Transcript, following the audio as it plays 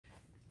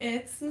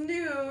It's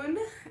noon,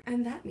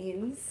 and that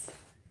means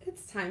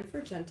it's time for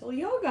gentle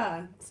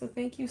yoga. So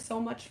thank you so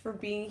much for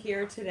being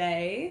here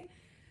today.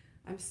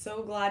 I'm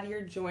so glad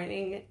you're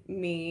joining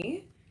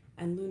me,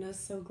 and Luna's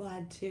so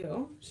glad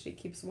too. She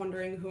keeps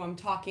wondering who I'm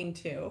talking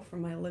to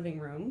from my living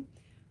room.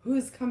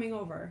 Who's coming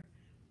over?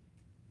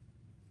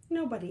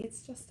 Nobody,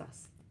 it's just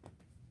us.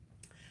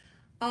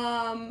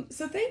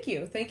 So thank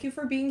you. Thank you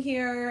for being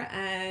here,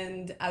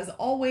 and as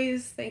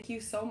always, thank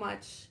you so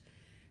much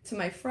to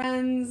my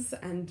friends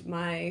and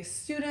my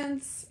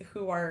students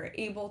who are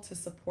able to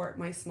support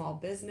my small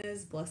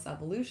business, Bliss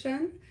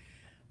Evolution.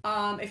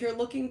 If you're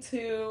looking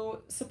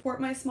to support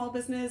my small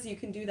business, you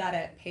can do that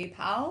at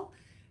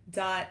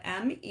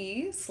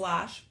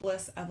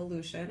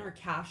paypal.me/blissevolution or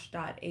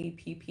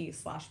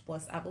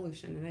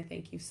cash.app/blissevolution. And I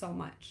thank you so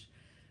much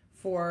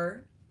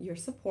for your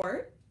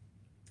support.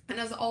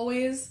 And as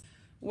always,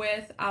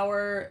 with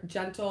our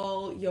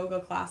gentle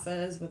yoga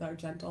classes, with our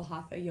gentle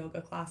Hatha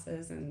Yoga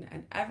classes,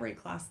 and every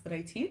class that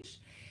I teach,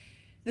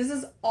 this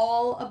is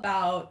all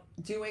about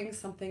doing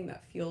something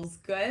that feels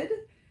good.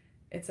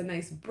 It's a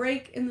nice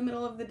break in the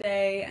middle of the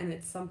day, and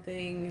it's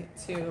something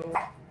to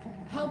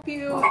help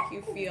you make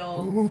you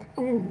feel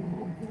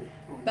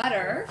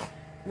better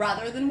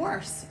rather than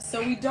worse.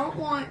 So we don't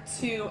want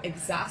to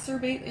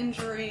exacerbate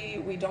injury.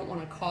 We don't want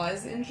to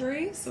cause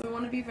injury. So we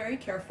want to be very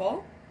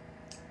careful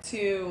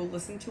to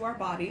listen to our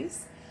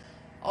bodies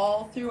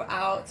all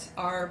throughout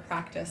our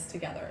practice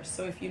together.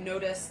 So if you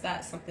notice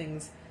that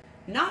something's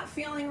not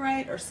feeling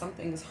right or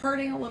something's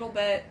hurting a little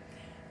bit,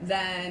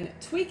 then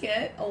tweak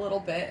it a little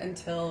bit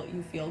until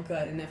you feel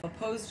good. And if a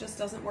pose just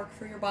doesn't work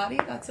for your body,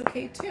 that's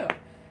okay too.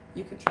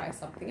 You can try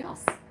something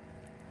else.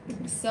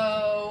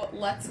 So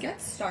let's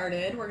get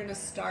started. We're going to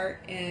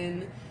start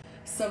in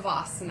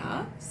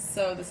Savasana.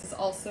 So this is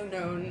also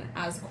known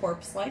as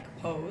corpse-like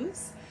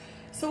pose.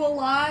 So we'll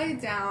lie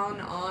down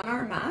on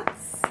our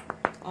mats,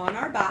 on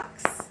our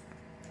backs,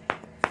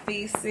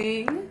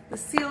 facing the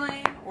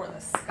ceiling or the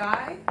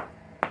sky.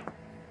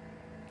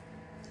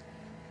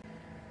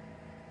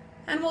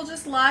 And we'll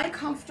just lie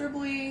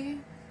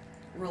comfortably,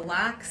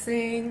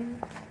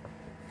 relaxing,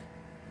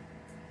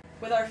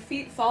 with our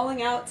feet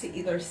falling out to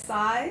either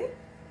side,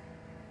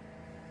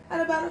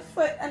 at about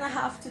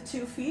 1.5 to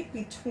 2 feet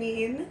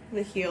between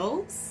the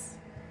heels,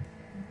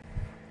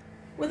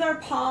 with our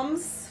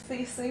palms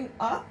facing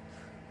up,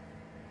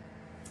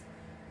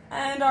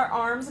 and our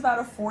arms about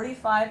a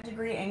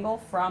 45-degree angle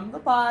from the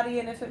body.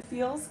 And if it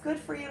feels good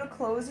for you to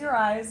close your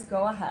eyes,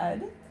 go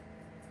ahead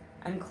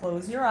and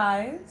close your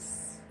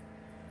eyes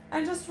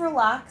and just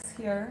relax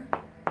here,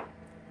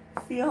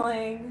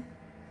 feeling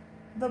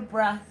the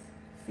breath,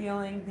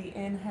 feeling the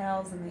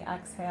inhales and the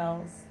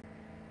exhales,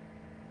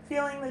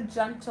 feeling the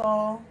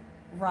gentle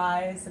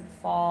rise and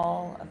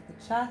fall of the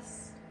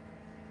chest,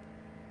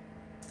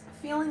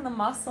 feeling the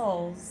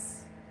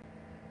muscles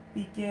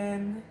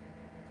begin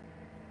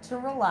to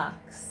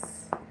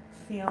relax,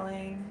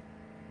 feeling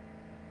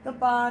the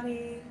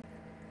body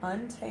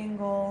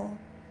untangle,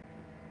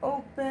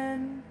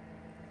 open,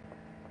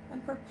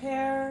 and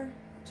prepare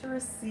to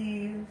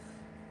receive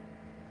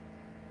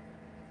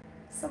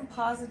some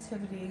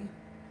positivity.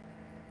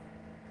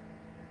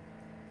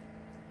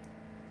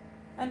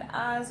 And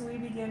as we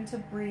begin to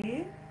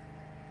breathe,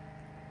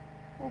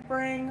 we'll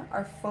bring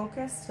our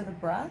focus to the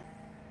breath.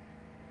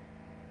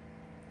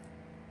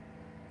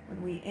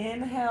 When we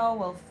inhale,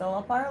 we'll fill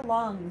up our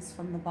lungs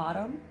from the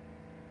bottom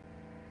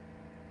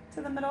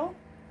to the middle,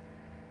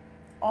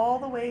 all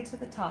the way to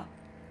the top.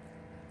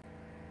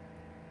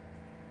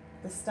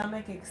 The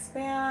stomach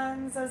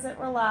expands as it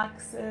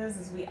relaxes.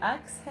 As we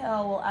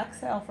exhale, we'll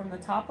exhale from the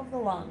top of the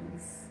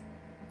lungs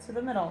to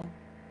the middle,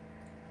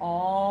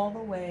 all the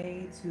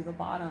way to the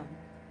bottom.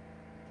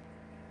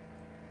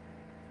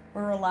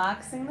 We're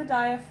relaxing the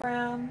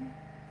diaphragm,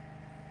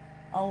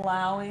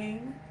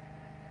 allowing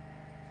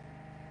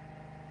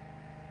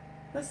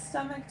the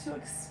stomach to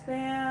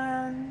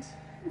expand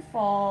and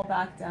fall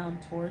back down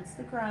towards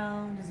the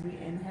ground as we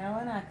inhale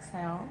and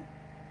exhale.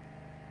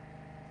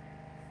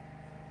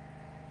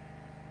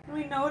 And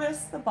we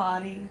notice the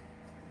body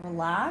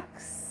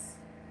relax,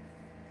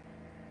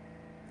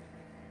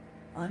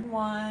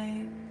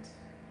 unwind,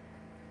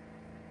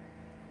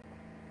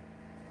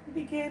 and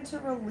begin to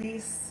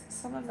release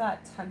some of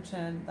that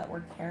tension that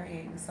we're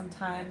carrying.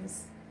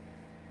 Sometimes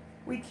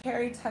we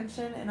carry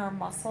tension in our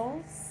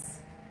muscles.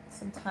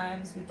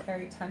 Sometimes we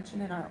carry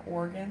tension in our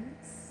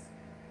organs.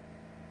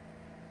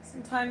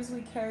 Sometimes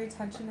we carry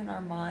tension in our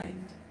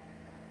mind.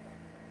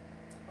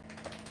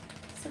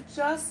 So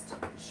just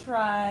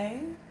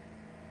try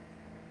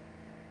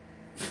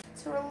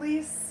to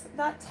release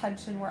that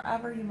tension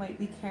wherever you might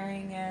be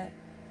carrying it,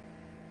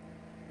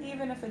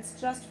 even if it's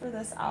just for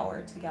this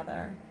hour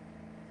together.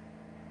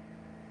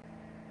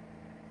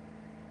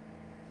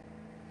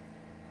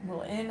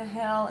 We'll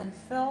inhale and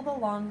fill the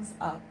lungs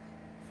up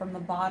from the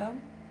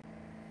bottom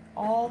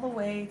all the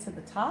way to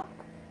the top.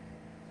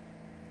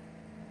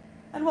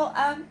 And we'll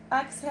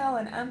exhale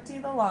and empty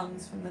the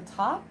lungs from the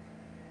top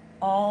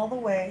all the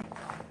way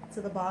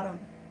to the bottom.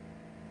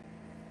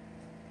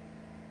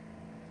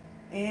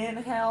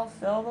 Inhale,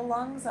 fill the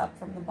lungs up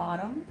from the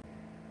bottom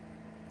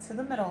to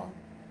the middle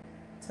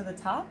to the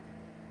top.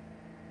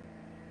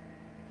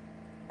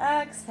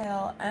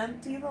 Exhale,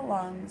 empty the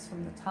lungs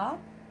from the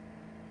top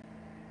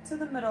to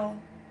the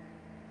middle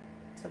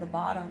to the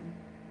bottom.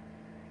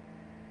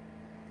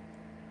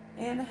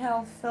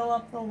 Inhale, fill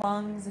up the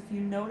lungs. If you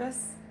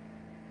notice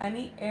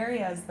any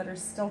areas that are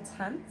still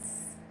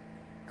tense,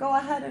 go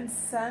ahead and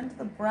send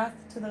the breath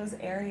to those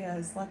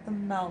areas. Let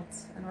them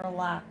melt and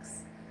relax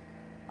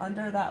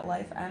under that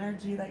life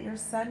energy that you're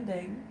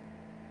sending.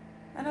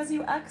 And as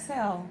you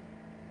exhale,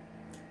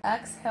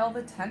 exhale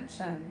the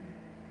tension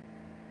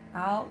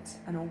out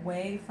and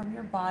away from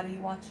your body.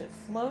 Watch it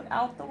float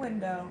out the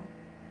window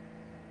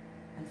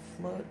and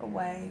float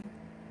away.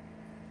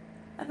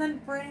 And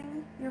then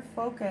bring your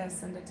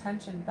focus and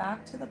attention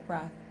back to the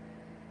breath,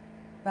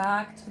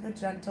 back to the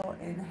gentle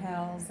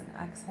inhales and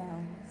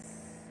exhales.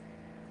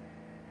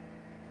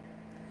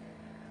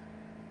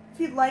 If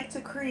you'd like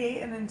to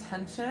create an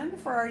intention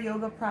for our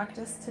yoga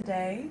practice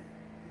today,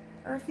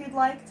 or if you'd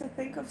like to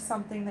think of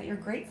something that you're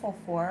grateful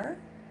for,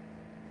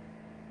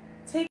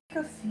 take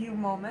a few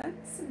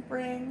moments and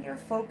bring your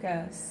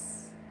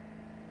focus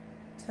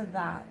to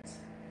that.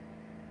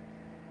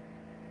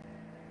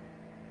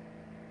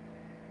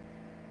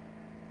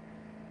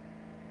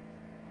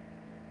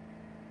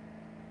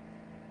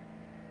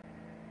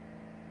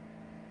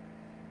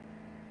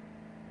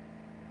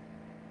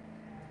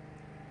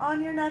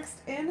 On your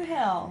next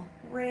inhale,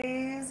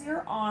 raise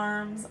your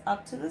arms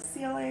up to the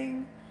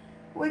ceiling,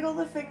 wiggle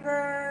the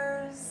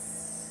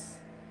fingers,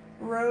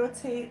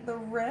 rotate the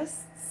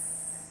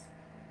wrists,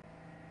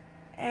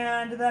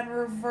 and then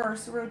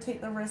reverse, rotate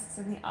the wrists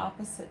in the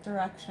opposite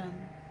direction.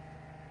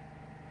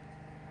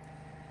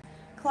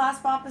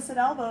 Clasp opposite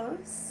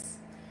elbows.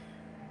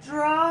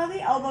 Draw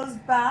the elbows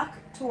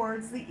back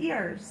towards the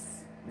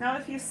ears. Now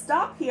if you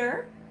stop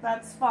here,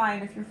 that's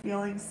fine. If you're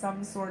feeling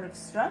some sort of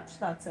stretch,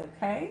 that's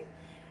okay.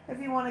 If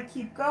you want to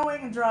keep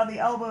going and draw the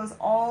elbows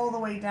all the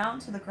way down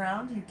to the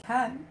ground, you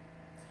can.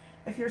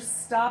 If you're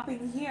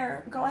stopping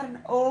here, go ahead and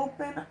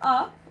open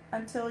up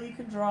until you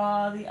can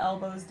draw the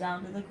elbows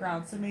down to the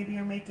ground. So maybe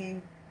you're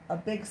making a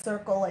big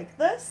circle like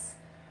this,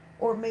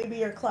 or maybe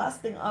you're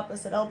clasping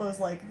opposite elbows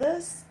like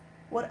this.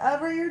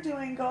 Whatever you're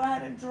doing, go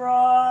ahead and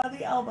draw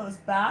the elbows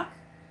back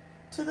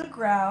to the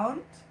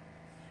ground.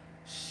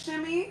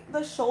 Shimmy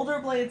the shoulder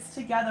blades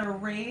together.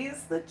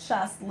 Raise the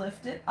chest,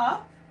 lift it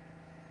up.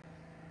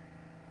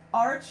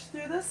 Arch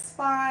through the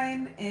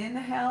spine,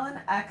 inhale and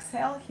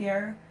exhale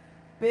here.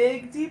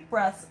 Big deep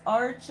breaths,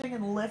 arching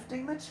and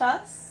lifting the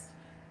chest,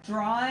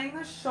 drawing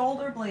the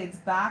shoulder blades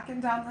back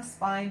and down the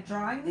spine,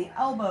 drawing the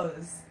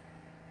elbows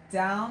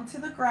down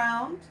to the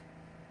ground.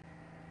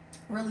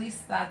 Release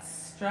that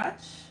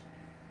stretch.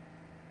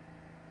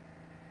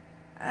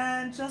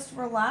 And just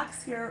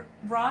relax here.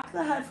 Rock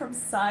the head from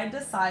side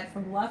to side,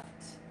 from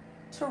left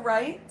to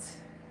right.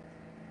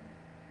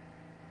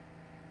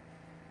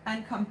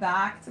 And come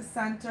back to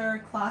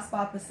center, clasp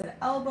opposite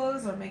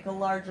elbows or make a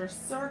larger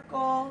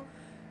circle.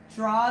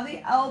 Draw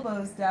the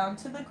elbows down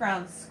to the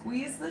ground,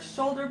 squeeze the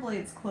shoulder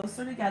blades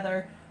closer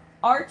together,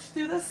 arch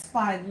through the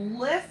spine,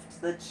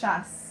 lift the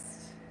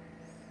chest.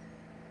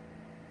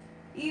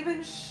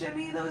 Even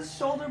shimmy those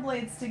shoulder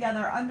blades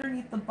together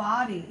underneath the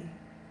body.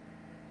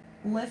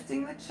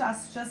 Lifting the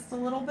chest just a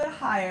little bit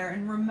higher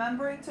and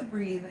remembering to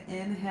breathe,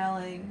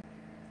 inhaling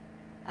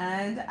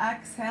and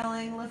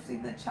exhaling,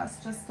 lifting the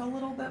chest just a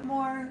little bit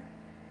more,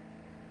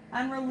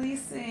 and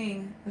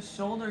releasing the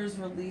shoulders,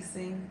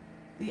 releasing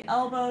the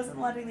elbows,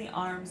 and letting the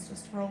arms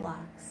just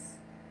relax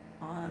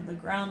on the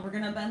ground. We're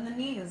going to bend the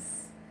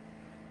knees.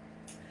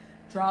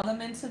 Draw them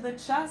into the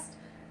chest.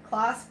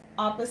 Clasp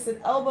opposite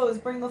elbows.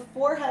 Bring the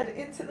forehead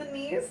into the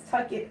knees.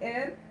 Tuck it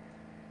in.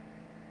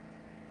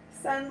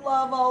 Send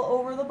love all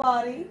over the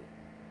body.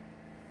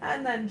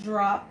 And then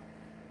drop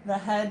the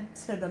head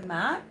to the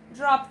mat.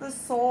 Drop the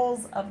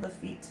soles of the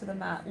feet to the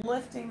mat.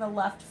 Lifting the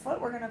left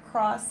foot, we're going to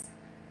cross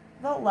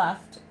the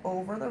left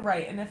over the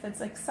right. And if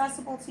it's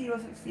accessible to you,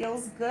 if it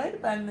feels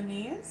good, bend the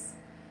knees.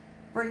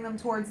 Bring them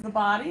towards the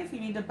body. If you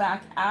need to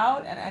back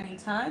out at any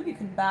time, you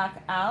can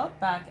back out,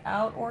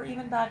 or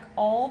even back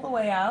all the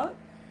way out.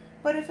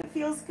 But if it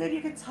feels good,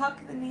 you can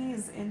tuck the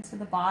knees into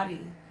the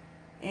body.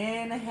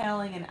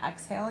 Inhaling and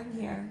exhaling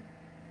here.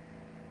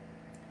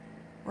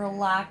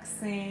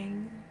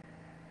 Relaxing.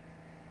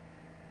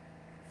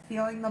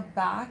 Feeling the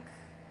back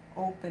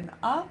open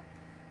up,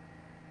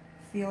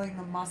 feeling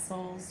the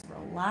muscles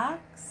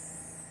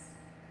relax,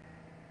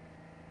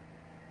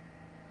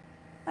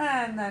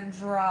 and then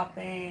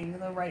dropping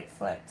the right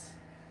foot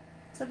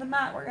to the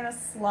mat. We're going to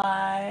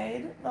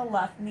slide the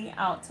left knee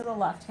out to the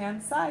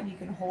left-hand side. You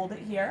can hold it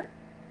here.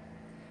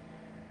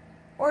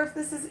 Or if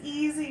this is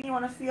easy and you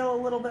want to feel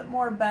a little bit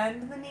more,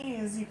 bend the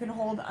knees. You can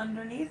hold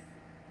underneath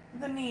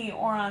the knee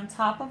or on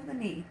top of the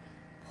knee,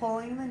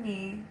 pulling the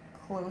knee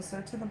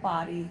closer to the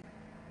body.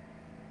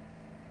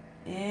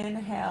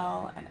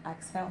 Inhale and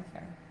exhale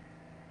here.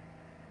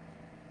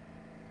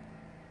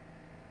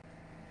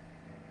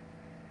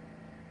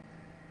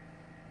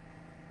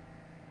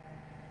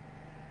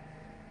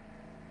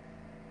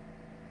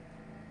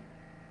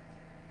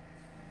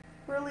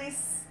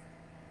 Release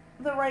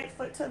the right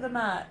foot to the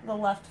mat, the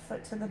left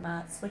foot to the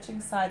mat.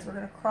 Switching sides, we're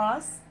going to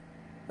cross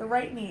the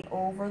right knee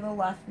over the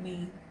left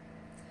knee.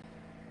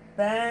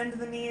 Bend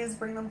the knees,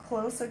 bring them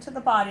closer to the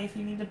body. If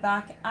you need to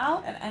back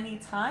out at any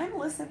time,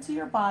 listen to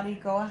your body.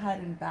 Go ahead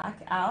and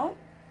back out.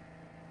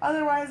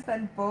 Otherwise,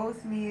 bend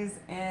both knees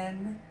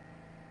in.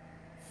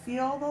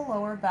 Feel the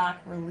lower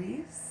back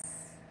release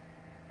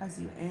as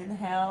you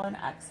inhale and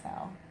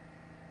exhale.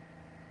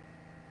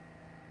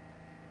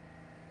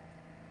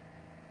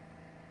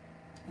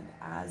 And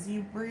as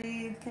you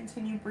breathe,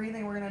 continue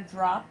breathing. We're going to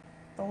drop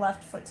the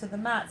left foot to the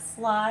mat.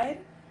 Slide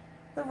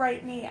the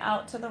right knee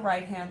out to the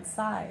right hand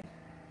side.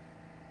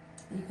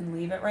 You can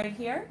leave it right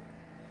here,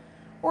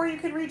 or you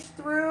can reach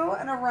through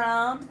and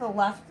around the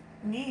left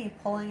knee,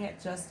 pulling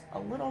it just a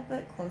little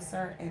bit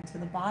closer into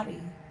the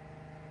body.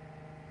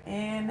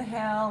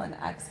 Inhale and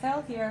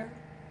exhale here,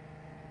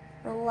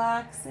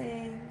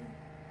 relaxing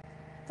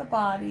the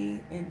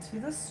body into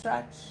the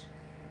stretch.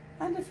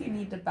 And if you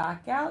need to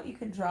back out, you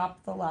can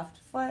drop the left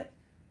foot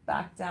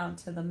back down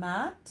to the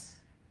mat.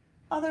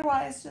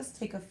 Otherwise, just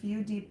take a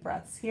few deep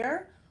breaths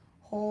here,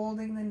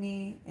 holding the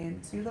knee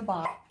into the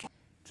body.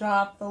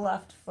 Drop the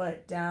left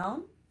foot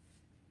down,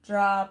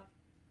 drop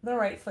the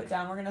right foot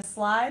down. We're going to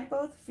slide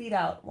both feet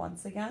out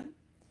once again.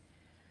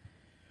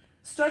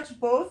 Stretch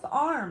both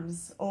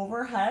arms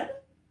overhead.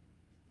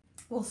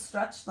 We'll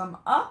stretch them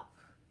up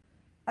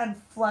and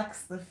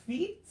flex the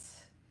feet.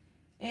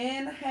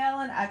 Inhale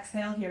and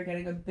exhale here,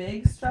 getting a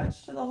big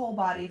stretch to the whole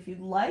body. If you'd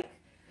like,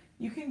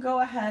 you can go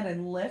ahead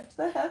and lift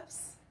the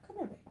hips. Come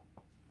here, babe.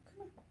 Come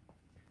here.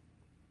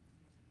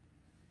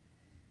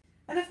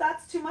 And if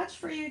that's too much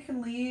for you, you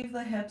can leave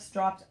the hips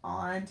dropped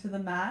onto the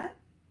mat.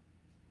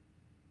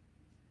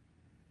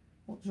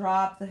 We'll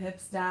drop the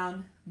hips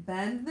down,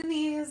 bend the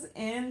knees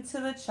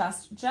into the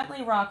chest,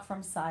 gently rock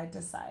from side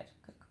to side.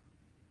 Good.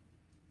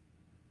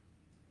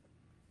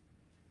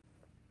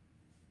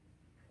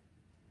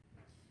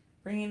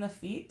 Bringing the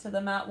feet to the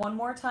mat one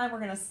more time. We're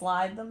going to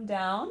slide them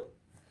down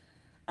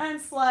and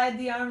slide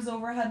the arms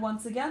overhead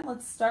once again.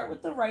 Let's start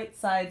with the right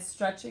side,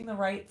 stretching the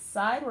right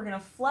side. We're going to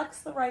flex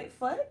the right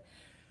foot,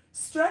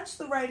 stretch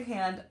the right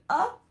hand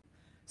up,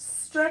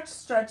 stretch,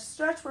 stretch,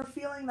 stretch. We're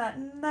feeling that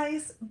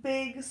nice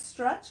big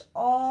stretch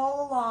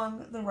all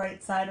along the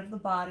right side of the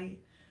body.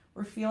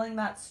 We're feeling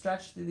that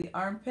stretch through the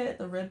armpit,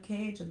 the rib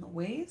cage, and the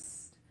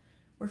waist.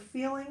 We're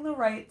feeling the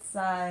right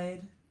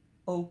side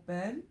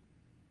open.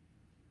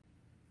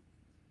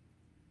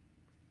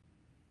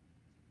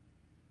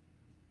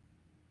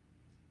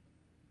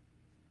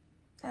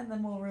 And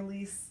then we'll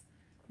release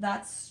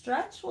that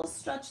stretch. We'll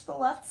stretch the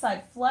left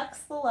side, flex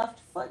the left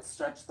foot,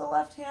 stretch the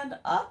left hand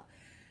up.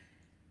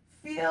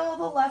 Feel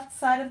the left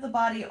side of the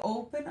body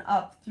open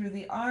up through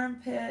the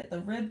armpit,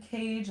 the rib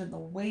cage, and the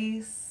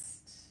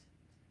waist.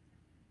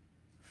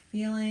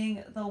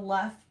 Feeling the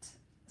left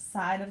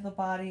side of the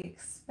body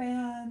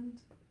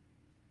expand.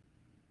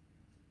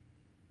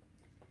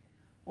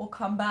 We'll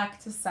come back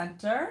to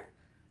center.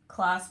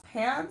 Clasp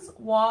hands,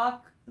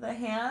 walk the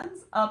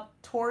hands up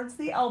towards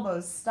the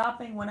elbows,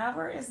 stopping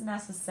whenever is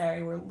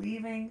necessary. We're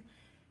leaving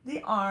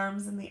the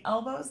arms and the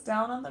elbows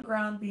down on the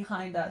ground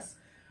behind us.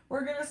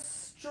 We're going to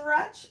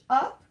stretch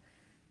up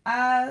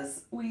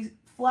as we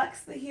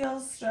flex the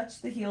heels,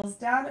 stretch the heels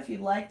down. If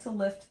you'd like to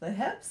lift the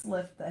hips,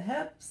 lift the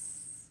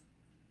hips.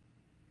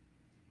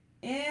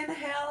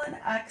 Inhale and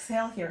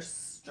exhale here.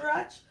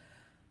 Stretch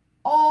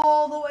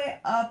all the way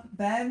up,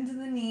 bend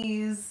the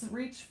knees,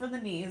 reach for the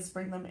knees,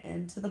 bring them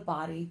into the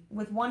body.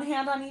 With one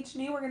hand on each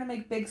knee, we're going to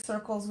make big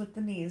circles with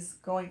the knees,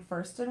 going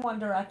first in one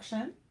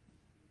direction,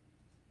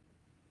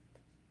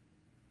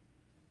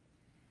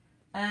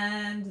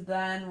 and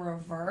then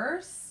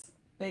reverse,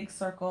 big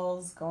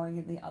circles going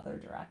in the other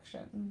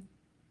direction.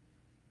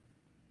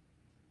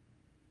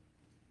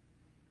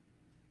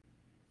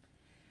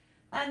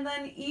 And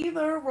then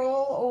either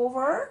roll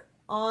over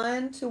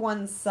onto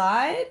one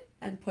side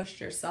and push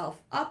yourself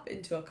up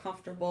into a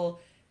comfortable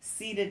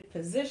seated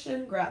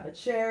position. Grab a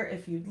chair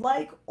if you'd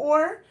like,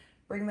 or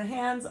bring the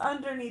hands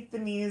underneath the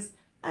knees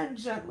and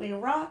gently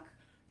rock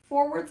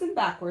forwards and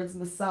backwards,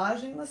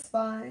 massaging the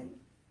spine.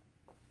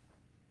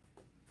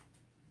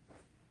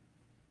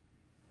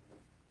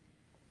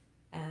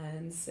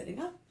 And sitting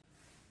up.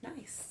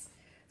 Nice.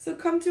 So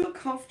come to a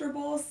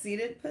comfortable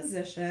seated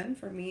position.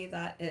 For me,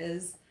 that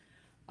is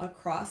a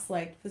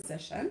cross-legged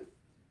position.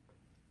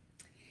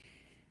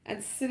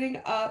 And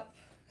sitting up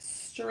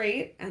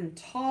straight and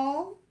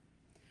tall,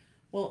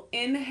 we'll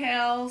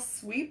inhale,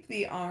 sweep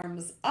the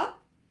arms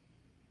up,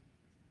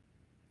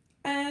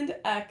 and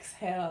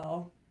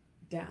exhale,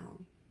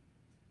 down.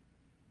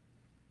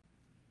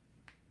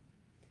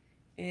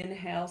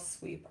 Inhale,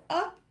 sweep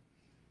up,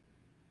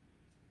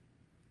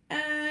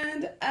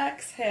 and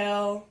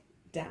exhale,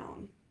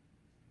 down.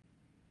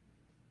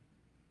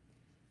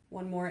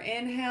 One more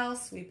inhale,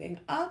 sweeping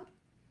up,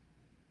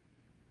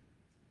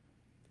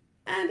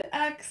 and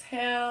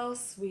exhale,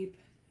 sweep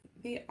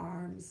the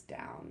arms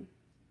down.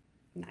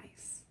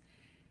 Nice.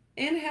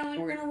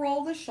 Inhaling, we're going to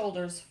roll the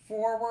shoulders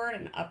forward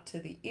and up to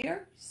the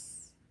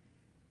ears.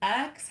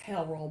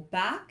 Exhale, roll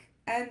back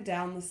and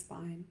down the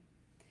spine.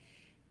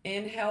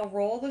 Inhale,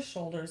 roll the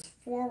shoulders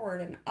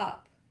forward and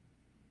up.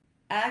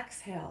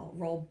 Exhale,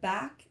 roll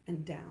back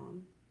and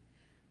down.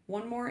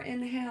 One more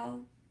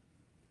inhale.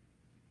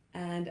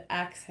 And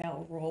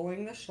exhale,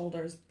 rolling the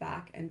shoulders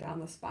back and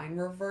down the spine.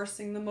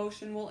 Reversing the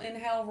motion, we'll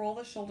inhale, roll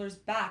the shoulders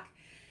back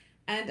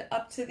and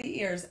up to the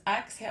ears.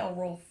 Exhale,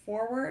 roll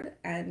forward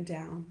and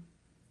down.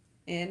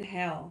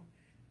 Inhale,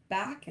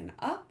 back and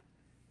up.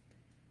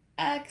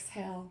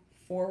 Exhale,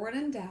 forward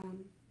and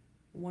down.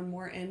 One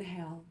more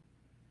inhale.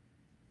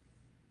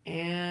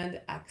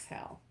 And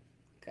exhale.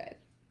 Good.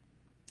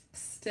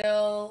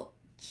 Still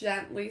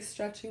gently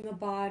stretching the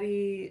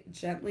body,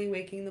 gently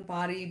waking the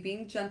body,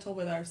 being gentle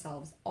with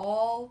ourselves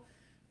all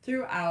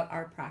throughout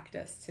our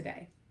practice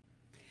today.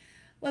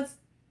 Let's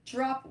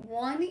drop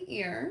one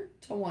ear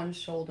to one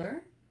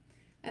shoulder.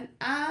 And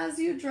as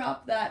you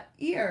drop that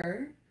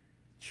ear,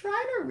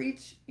 try to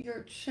reach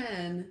your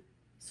chin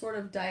sort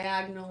of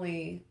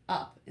diagonally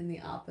up in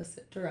the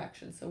opposite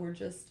direction. So we're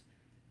just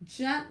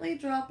gently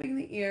dropping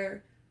the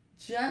ear,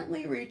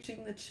 gently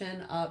reaching the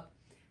chin up.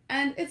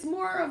 And it's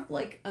more of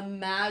like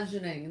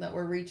imagining that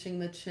we're reaching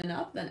the chin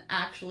up than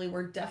actually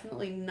we're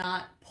definitely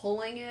not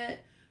pulling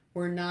it.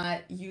 We're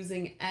not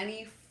using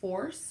any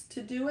force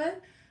to do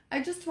it.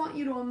 I just want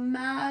you to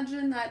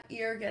imagine that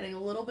ear getting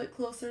a little bit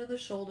closer to the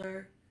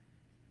shoulder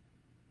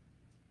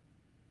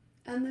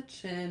and the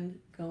chin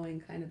going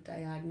kind of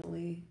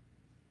diagonally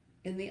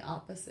in the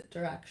opposite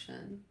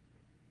direction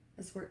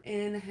as we're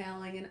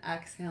inhaling and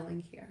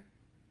exhaling here.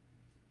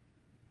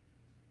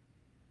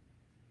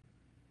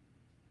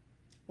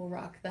 We'll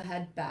rock the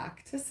head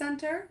back to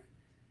center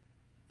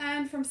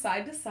and from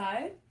side to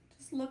side.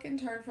 Just look and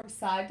turn from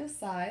side to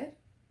side.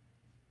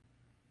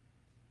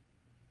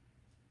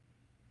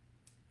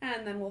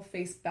 And then we'll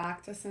face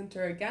back to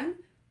center again.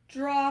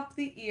 Drop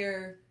the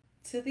ear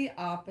to the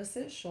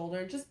opposite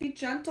shoulder. Just be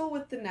gentle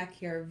with the neck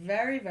here.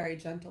 Very, very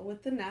gentle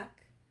with the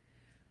neck.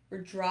 We're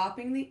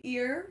dropping the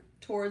ear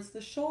towards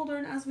the shoulder.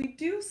 And as we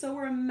do so,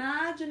 we're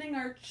imagining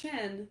our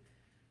chin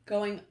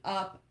going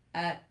up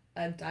at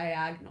a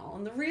diagonal.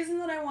 And the reason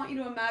that I want you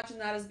to imagine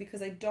that is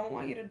because I don't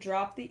want you to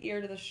drop the ear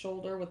to the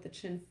shoulder with the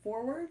chin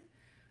forward.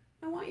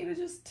 I want you to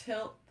just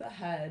tilt the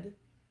head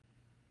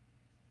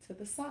to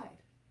the side.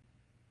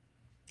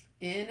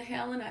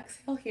 Inhale and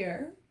exhale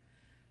here,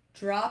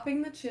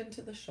 dropping the chin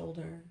to the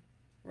shoulder,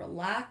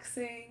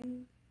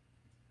 relaxing,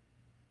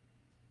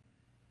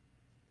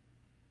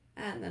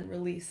 and then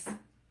release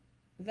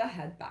the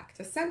head back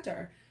to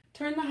center.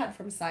 Turn the head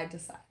from side to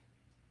side.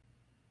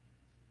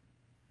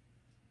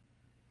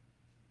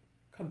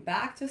 Come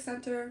back to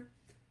center.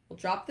 We'll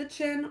drop the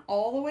chin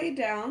all the way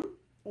down.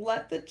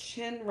 Let the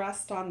chin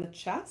rest on the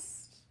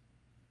chest.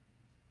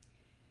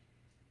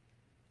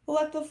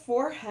 Let the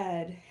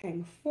forehead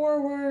hang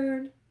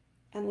forward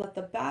and let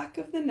the back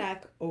of the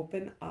neck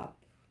open up.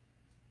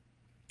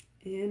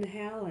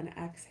 Inhale and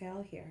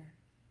exhale here.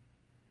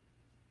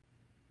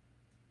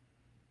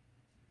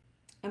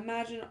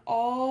 Imagine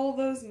all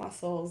those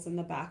muscles in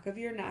the back of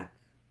your neck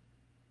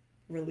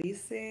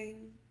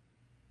releasing,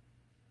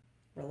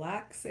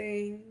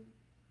 relaxing,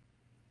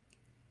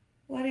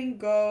 letting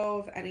go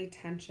of any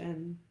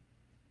tension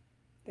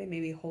they may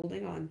be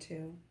holding on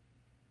to,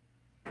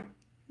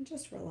 and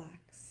just relax.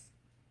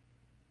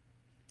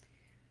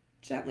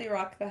 Gently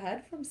rock the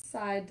head from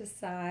side to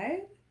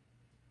side,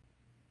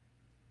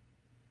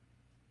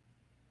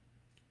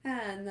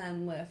 and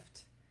then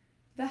lift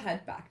the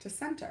head back to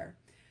center.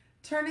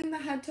 Turning the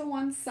head to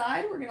one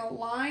side, we're going to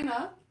line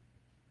up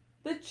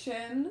the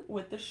chin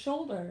with the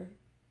shoulder.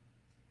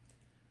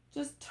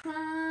 Just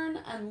turn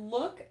and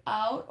look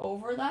out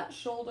over that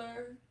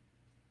shoulder,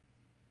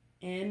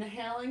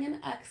 inhaling and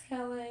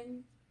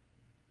exhaling,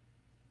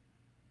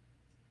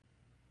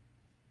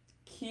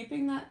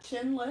 keeping that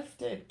chin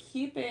lifted,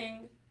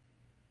 keeping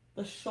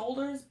the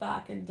shoulders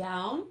back and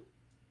down,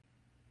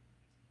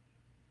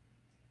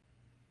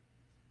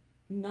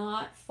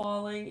 not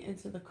falling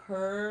into the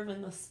curve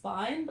in the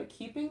spine, but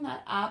keeping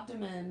that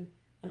abdomen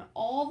and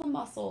all the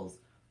muscles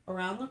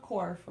around the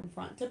core from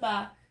front to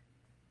back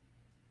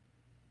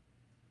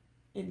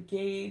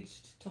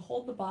engaged to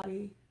hold the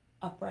body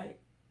upright.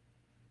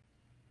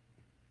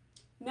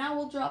 Now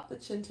we'll drop the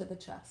chin to the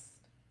chest.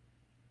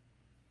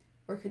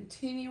 We're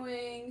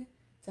continuing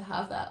to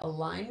have that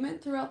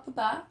alignment throughout the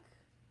back,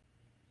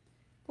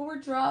 but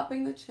we're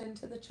dropping the chin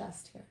to the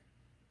chest here.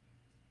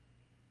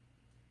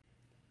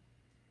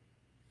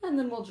 And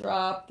then we'll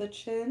drop the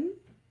chin,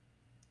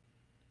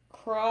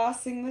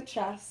 crossing the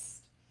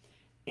chest.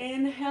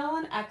 Inhale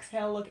and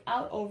exhale, look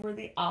out over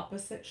the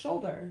opposite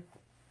shoulder.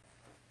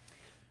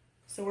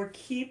 So we're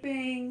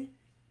keeping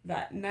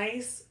that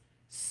nice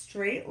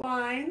straight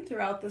line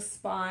throughout the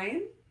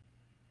spine.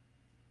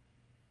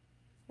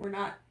 We're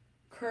not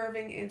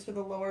curving into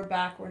the lower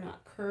back. We're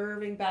not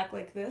curving back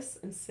like this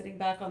and sitting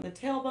back on the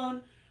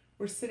tailbone.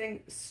 We're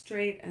sitting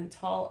straight and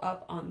tall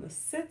up on the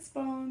sits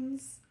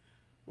bones,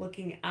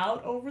 looking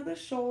out over the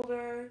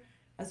shoulder.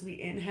 As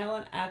we inhale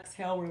and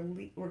exhale,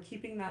 we're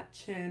keeping that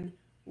chin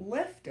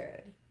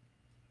lifted.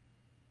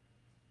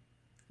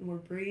 And we're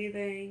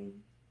breathing.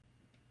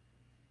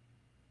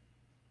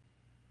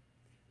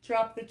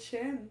 Drop the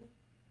chin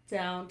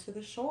down to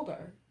the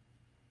shoulder.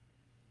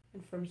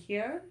 And from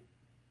here,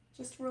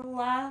 just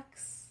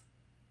relax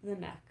the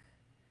neck.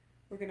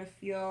 We're going to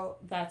feel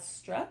that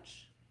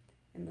stretch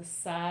in the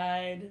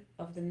side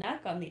of the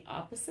neck on the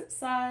opposite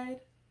side.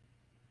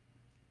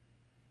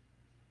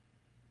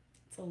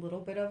 It's a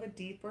little bit of a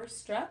deeper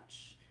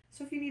stretch.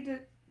 So if you need to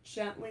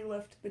gently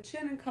lift the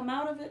chin and come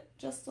out of it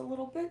just a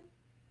little bit,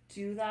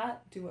 do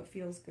that. Do what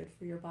feels good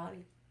for your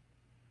body.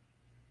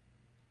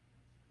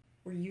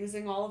 We're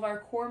using all of our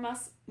core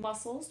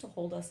muscles to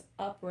hold us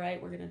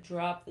upright. We're going to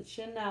drop the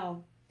chin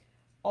now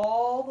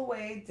all the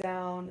way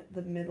down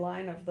the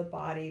midline of the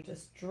body.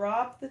 Just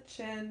drop the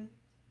chin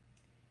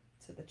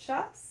to the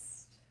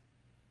chest.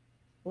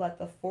 Let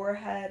the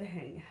forehead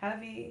hang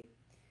heavy.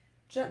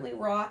 Gently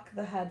rock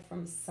the head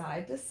from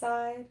side to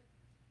side.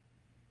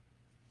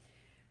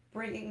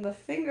 Bringing the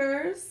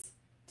fingers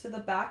to the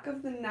back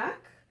of the neck,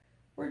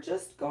 we're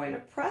just going to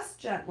press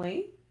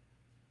gently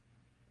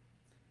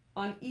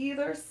on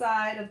either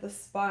side of the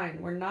spine.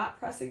 We're not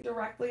pressing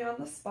directly on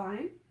the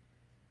spine.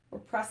 We're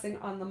pressing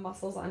on the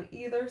muscles on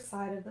either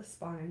side of the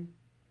spine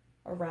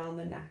around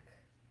the neck.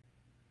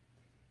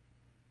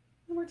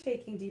 And we're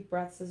taking deep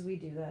breaths as we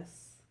do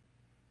this.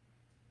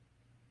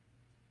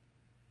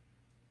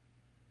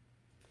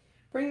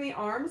 Bring the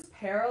arms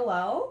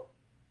parallel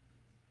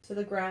to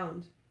the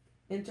ground.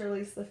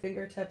 Interlace the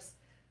fingertips.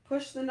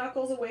 Push the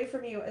knuckles away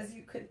from you as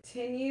you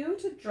continue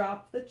to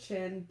drop the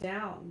chin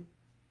down.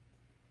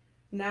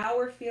 Now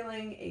we're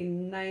feeling a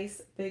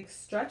nice big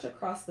stretch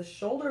across the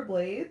shoulder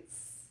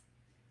blades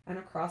and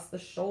across the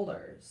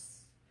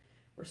shoulders.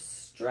 We're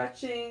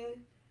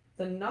stretching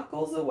the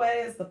knuckles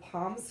away as the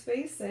palms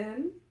face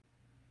in.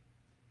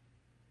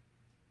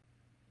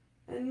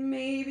 And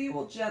maybe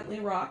we'll gently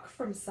rock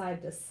from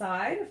side to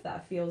side if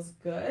that feels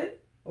good.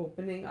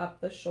 Opening up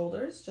the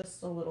shoulders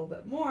just a little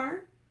bit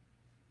more.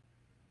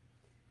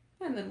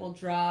 And then we'll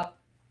drop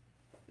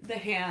the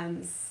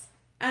hands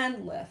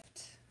and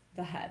lift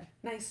the head.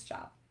 Nice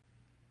job.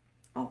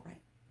 All right.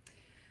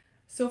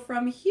 So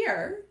from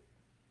here,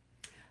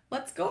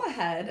 let's go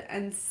ahead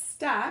and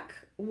stack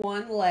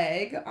one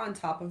leg on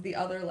top of the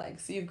other leg.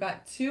 So you've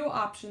got two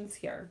options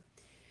here.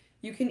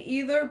 You can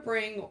either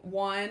bring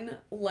one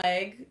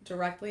leg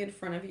directly in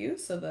front of you,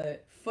 so the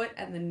foot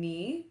and the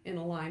knee in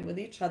a line with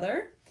each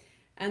other,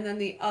 and then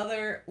the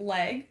other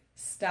leg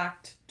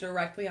stacked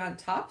directly on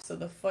top, so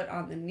the foot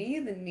on the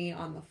knee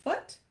on the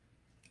foot.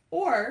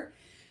 Or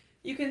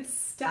you can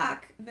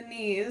stack the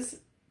knees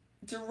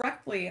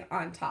directly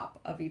on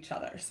top of each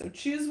other. So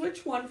choose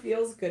which one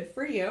feels good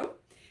for you.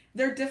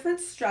 They're different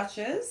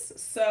stretches,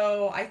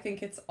 so I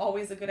think it's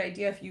always a good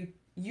idea if you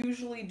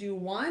usually do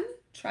one,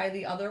 try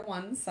the other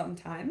one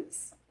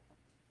sometimes.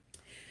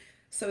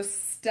 So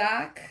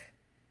stack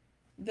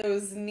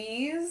those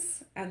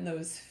knees and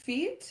those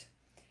feet.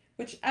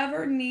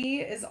 Whichever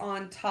knee is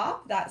on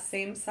top, that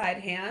same side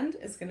hand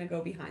is going to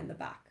go behind the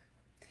back.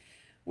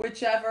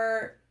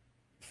 Whichever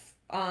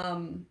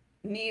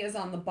knee is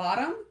on the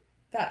bottom,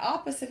 that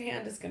opposite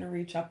hand is going to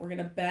reach up. We're going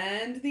to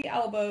bend the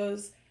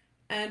elbows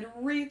and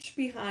reach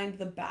behind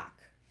the back.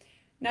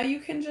 Now you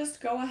can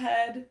just go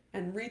ahead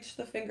and reach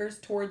the fingers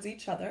towards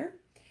each other,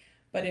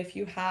 but if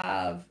you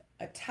have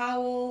a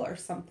towel or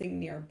something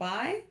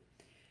nearby,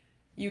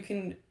 you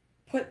can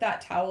put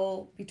that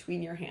towel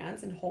between your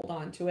hands and hold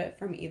on to it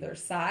from either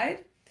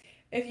side.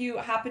 If you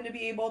happen to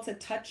be able to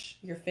touch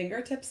your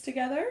fingertips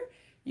together,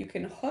 you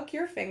can hook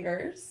your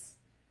fingers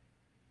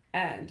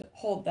and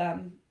hold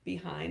them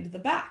behind the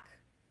back.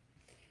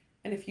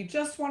 And if you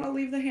just want to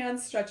leave the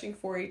hands stretching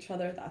for each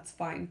other, that's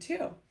fine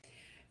too.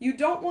 You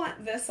don't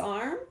want this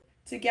arm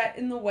to get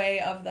in the way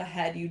of the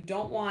head. You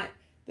don't want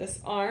this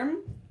arm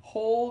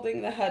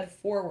holding the head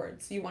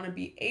forward. So you want to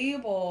be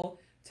able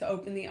to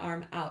open the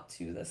arm out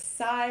to the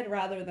side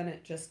rather than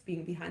it just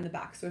being behind the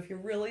back. So if you're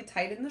really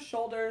tight in the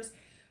shoulders,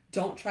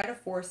 don't try to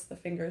force the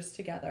fingers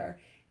together.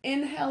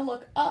 Inhale,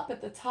 look up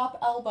at the top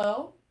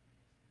elbow.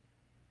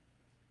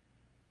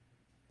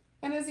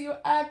 And as you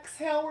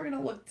exhale, we're going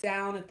to look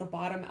down at the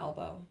bottom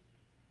elbow.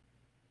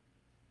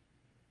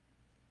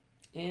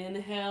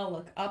 Inhale,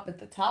 look up at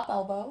the top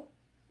elbow.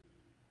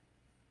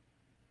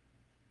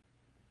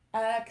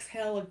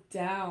 Exhale, look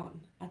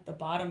down at the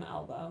bottom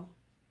elbow.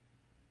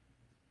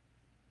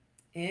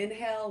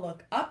 Inhale,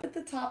 look up at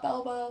the top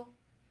elbow.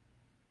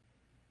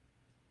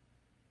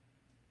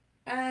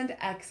 And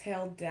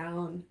exhale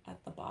down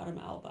at the bottom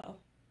elbow.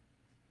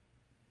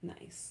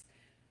 Nice.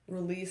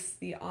 Release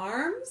the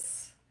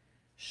arms.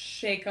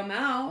 Shake them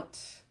out.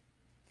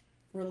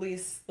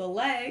 Release the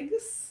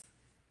legs.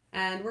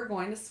 And we're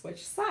going to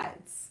switch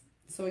sides.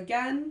 So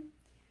again,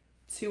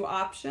 two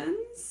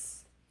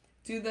options.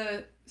 Do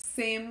the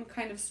same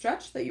kind of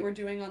stretch that you were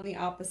doing on the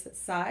opposite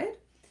side.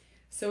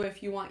 So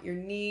if you want your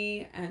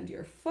knee and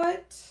your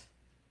foot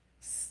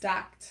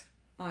stacked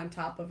on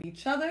top of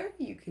each other,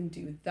 you can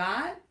do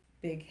that.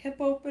 Big hip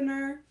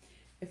opener.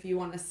 If you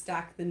want to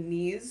stack the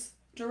knees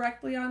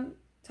directly on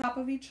top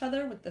of each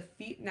other with the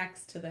feet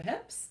next to the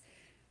hips,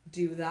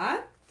 do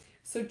that.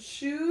 So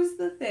choose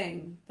the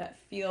thing that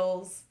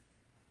feels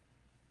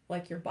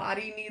like your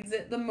body needs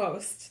it the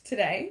most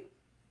today.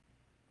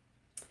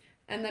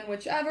 And then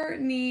whichever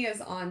knee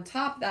is on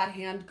top, that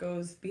hand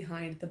goes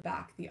behind the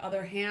back. The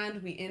other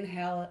hand, we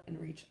inhale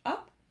and reach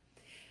up.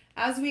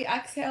 As we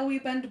exhale, we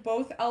bend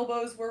both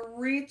elbows. We're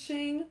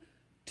reaching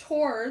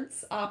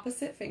towards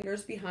opposite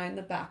fingers behind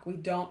the back. We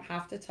don't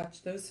have to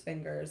touch those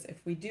fingers.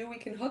 If we do, we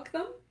can hook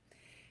them.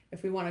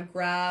 If we want to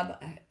grab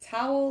a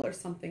towel or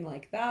something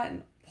like that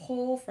and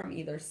pull from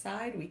either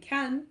side, we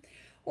can.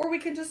 Or we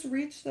can just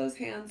reach those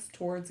hands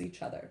towards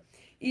each other.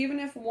 Even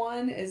if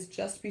one is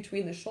just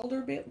between the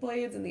shoulder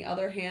blades and the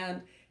other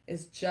hand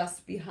is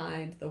just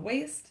behind the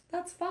waist,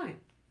 that's fine.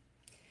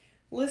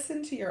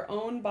 Listen to your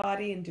own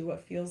body and do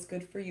what feels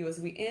good for you. As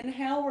we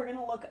inhale, we're going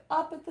to look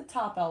up at the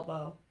top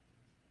elbow.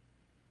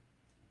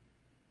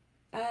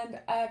 And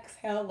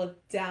exhale,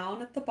 look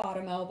down at the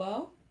bottom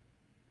elbow.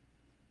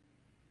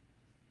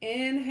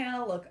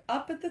 Inhale, look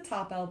up at the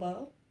top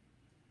elbow.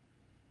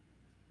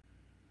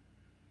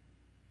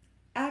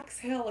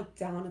 Exhale, look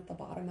down at the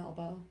bottom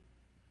elbow.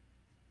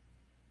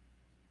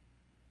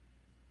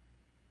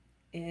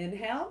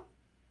 Inhale.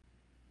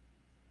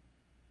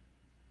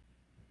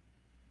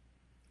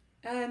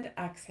 And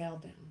exhale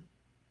down.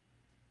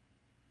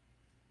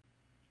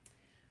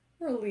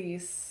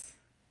 Release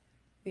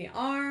the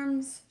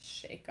arms,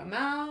 shake them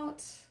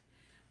out.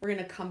 We're going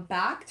to come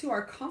back to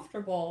our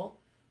comfortable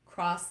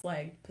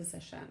cross-legged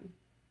position.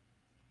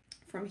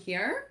 From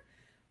here,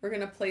 we're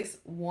going to place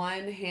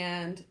one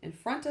hand in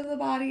front of the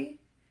body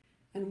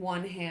and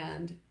one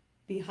hand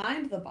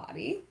behind the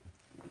body.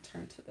 I'll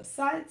turn to the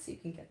side so you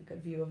can get a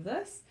good view of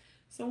this.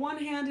 So one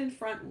hand in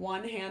front,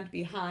 one hand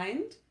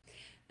behind.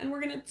 And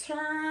we're going to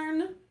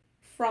turn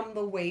from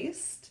the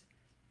waist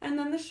and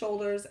then the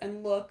shoulders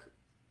and look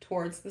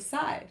towards the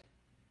side.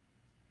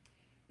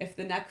 If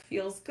the neck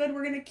feels good,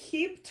 we're going to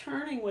keep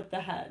turning with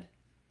the head,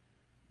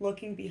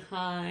 looking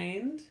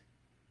behind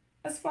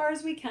as far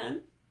as we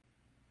can.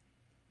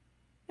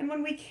 And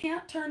when we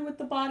can't turn with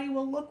the body,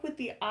 we'll look with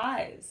the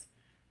eyes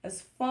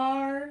as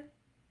far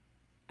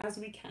as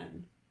we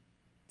can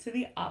to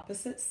the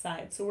opposite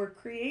side. So we're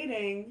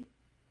creating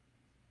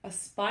a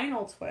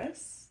spinal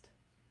twist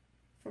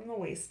from the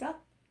waist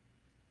up.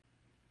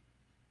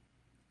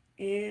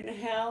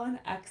 Inhale and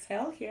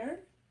exhale here.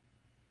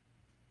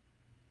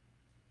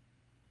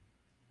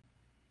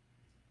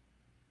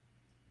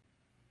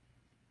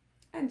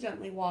 And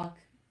gently walk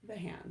the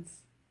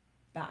hands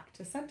back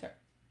to center.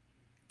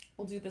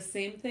 We'll do the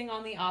same thing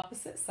on the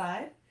opposite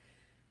side,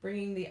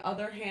 bringing the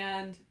other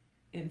hand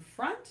in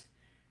front.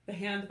 The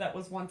hand that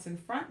was once in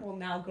front will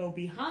now go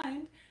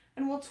behind,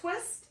 and we'll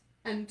twist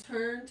and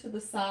turn to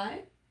the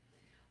side,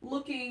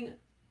 looking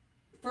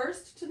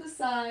first to the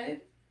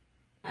side,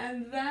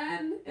 and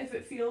then, if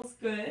it feels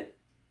good,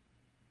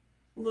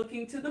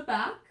 looking to the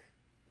back,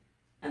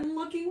 and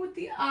looking with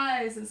the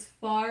eyes as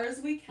far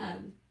as we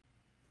can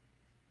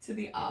to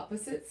the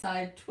opposite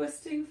side,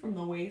 twisting from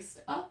the waist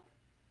up.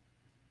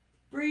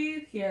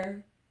 Breathe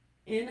here,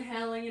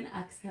 inhaling and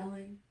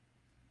exhaling.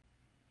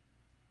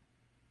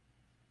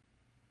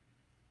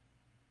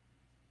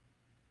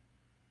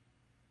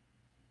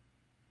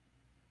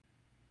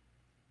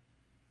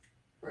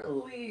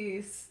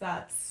 Release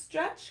that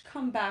stretch,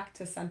 come back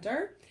to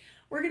center.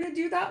 We're going to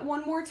do that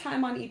one more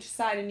time on each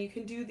side, and you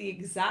can do the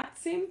exact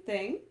same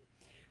thing.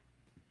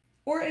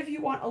 Or if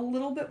you want a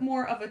little bit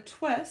more of a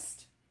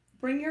twist,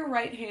 bring your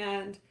right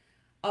hand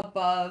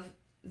above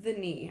the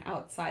knee,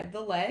 outside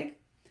the leg,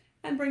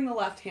 and bring the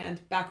left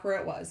hand back where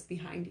it was,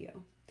 behind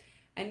you.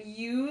 And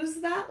use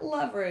that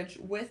leverage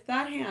with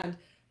that hand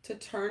to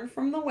turn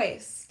from the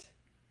waist,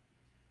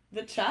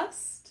 the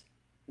chest,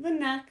 the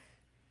neck,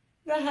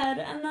 the head,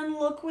 and then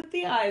look with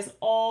the eyes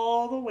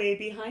all the way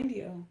behind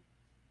you.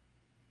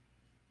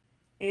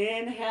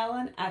 Inhale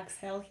and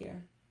exhale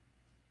here.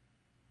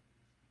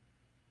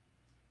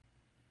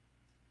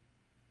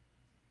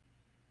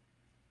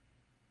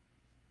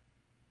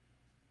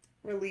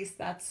 Release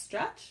that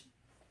stretch.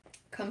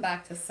 Come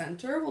back to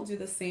center. We'll do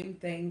the same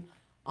thing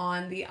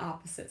on the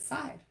opposite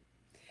side.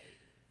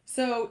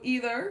 So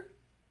either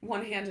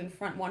one hand in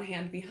front, one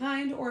hand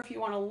behind, or if you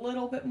want a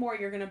little bit more,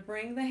 you're going to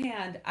bring the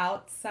hand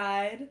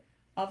outside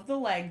of the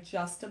leg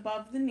just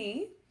above the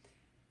knee.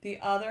 The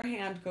other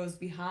hand goes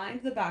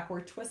behind the back.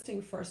 We're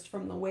twisting first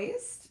from the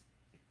waist,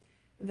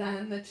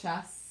 then the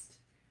chest,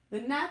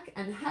 the neck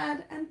and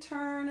head, and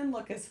turn and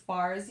look as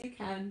far as you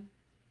can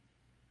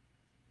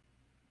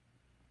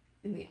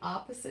in the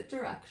opposite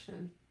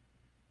direction.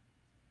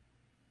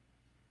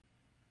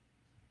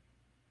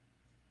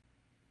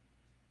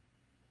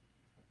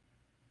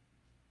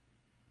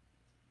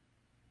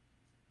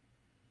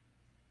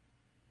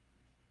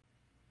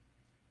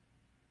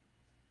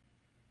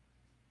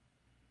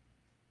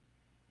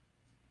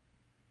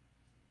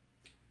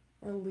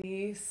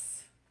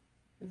 Release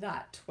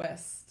that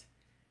twist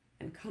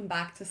and come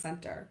back to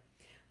center.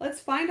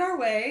 Let's find our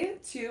way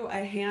to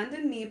a hand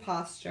and knee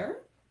posture.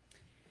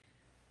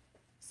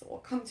 So we'll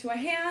come to a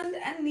hand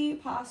and knee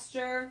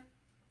posture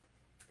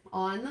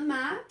on the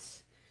mat.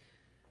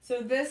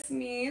 So this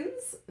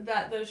means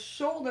that the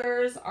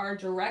shoulders are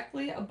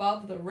directly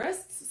above the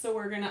wrists. So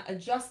we're going to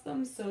adjust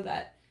them so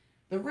that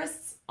the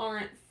wrists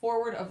aren't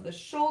forward of the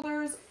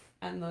shoulders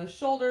and the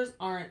shoulders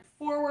aren't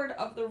forward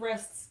of the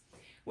wrists.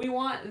 We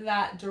want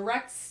that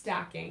direct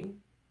stacking.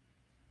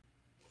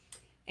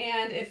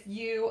 And if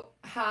you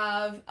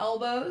have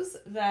elbows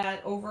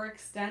that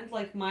overextend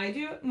like mine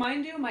do,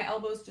 my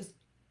elbows just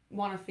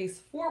want to face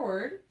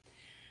forward,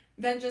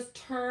 then just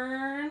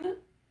turn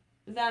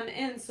them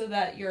in so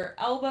that your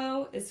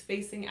elbow is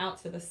facing out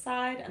to the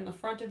side and the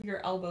front of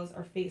your elbows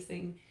are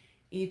facing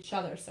each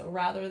other. So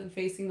rather than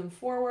facing them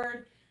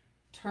forward,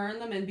 turn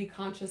them and be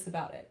conscious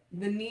about it.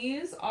 The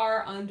knees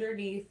are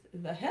underneath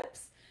the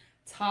hips,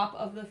 top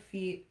of the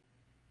feet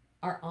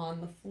are on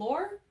the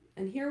floor,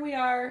 and here we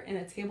are in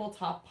a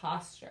tabletop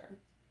posture.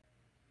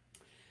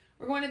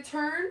 We're going to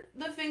turn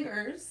the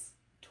fingers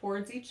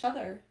towards each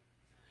other.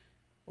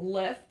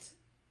 Lift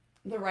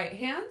the right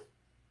hand,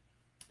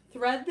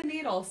 thread the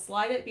needle,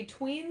 slide it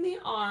between the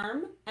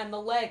arm and the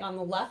leg on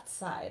the left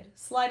side.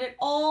 Slide it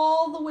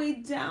all the way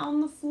down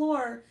the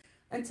floor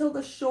until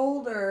the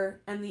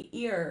shoulder and the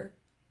ear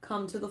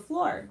come to the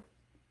floor.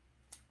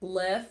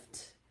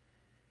 Lift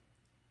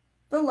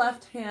the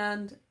left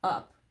hand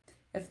up.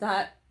 If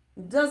that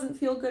doesn't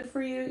feel good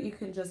for you, you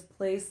can just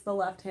place the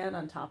left hand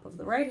on top of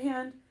the right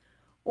hand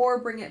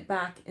or bring it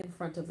back in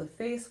front of the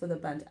face with a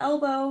bent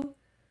elbow.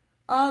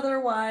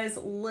 Otherwise,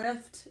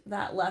 lift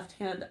that left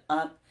hand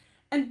up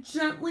and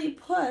gently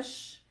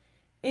push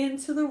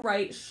into the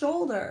right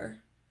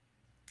shoulder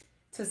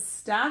to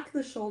stack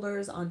the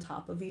shoulders on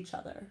top of each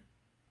other.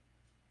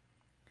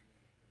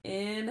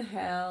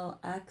 Inhale,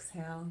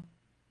 exhale.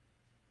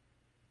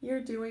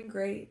 You're doing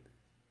great.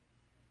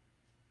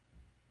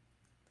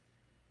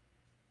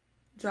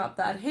 Drop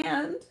that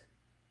hand,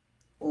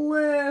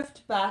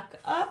 lift back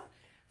up.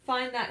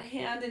 Find that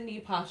hand and knee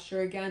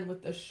posture again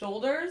with the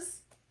shoulders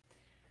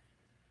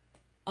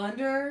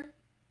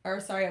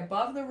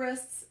above the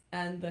wrists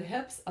and the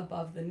hips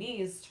above the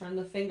knees. Turn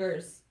the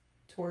fingers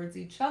towards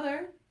each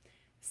other.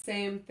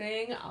 Same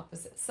thing,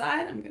 opposite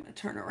side. I'm going to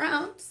turn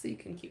around so you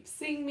can keep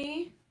seeing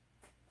me.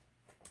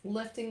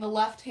 Lifting the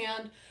left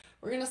hand.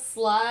 We're going to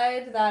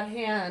slide that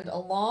hand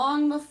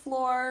along the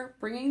floor,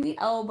 bringing the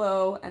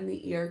elbow and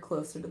the ear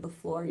closer to the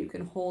floor. You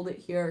can hold it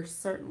here,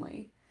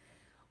 certainly.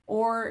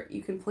 Or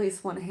you can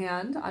place one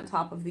hand on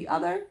top of the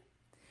other.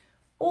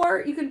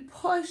 Or you can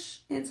push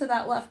into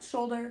that left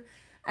shoulder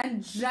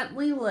and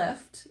gently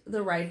lift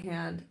the right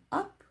hand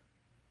up.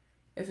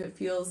 If it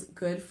feels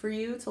good for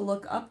you to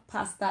look up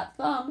past that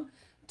thumb,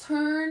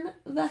 turn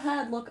the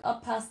head, look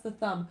up past the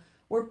thumb.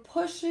 We're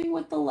pushing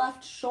with the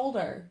left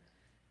shoulder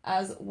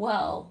as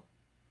well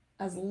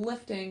as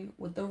lifting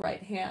with the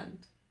right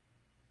hand.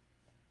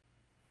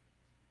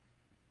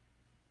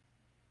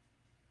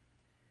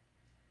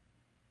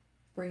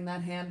 Bring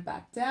that hand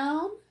back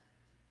down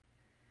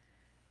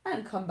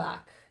and come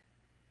back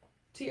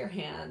to your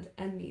hand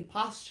and knee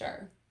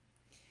posture.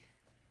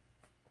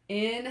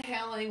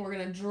 Inhaling, we're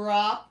going to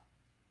drop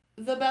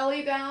the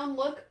belly down,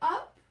 look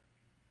up.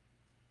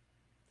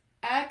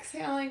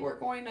 Exhaling, we're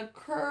going to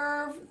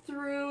curve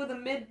through the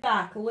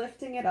mid-back,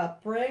 lifting it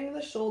up. Bring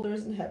the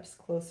shoulders and hips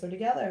closer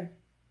together.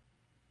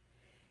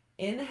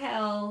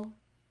 Inhale,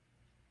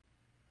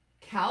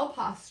 cow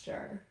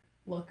posture,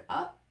 look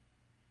up.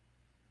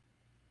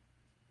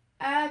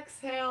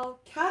 Exhale,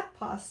 cat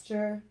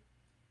posture,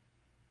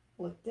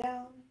 look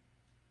down.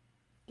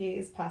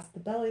 Gaze past the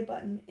belly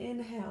button.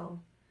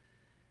 Inhale,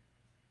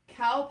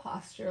 cow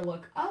posture,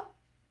 look up.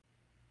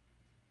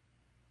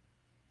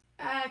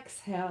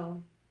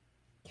 Exhale,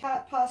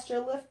 cat posture,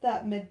 lift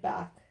that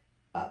mid-back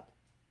up.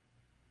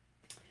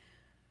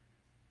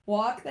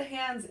 Walk the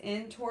hands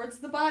in towards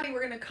the body.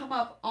 We're going to come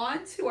up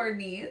onto our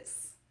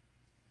knees,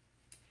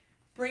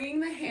 bringing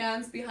the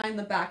hands behind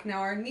the back. Now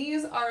our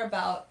knees are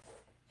about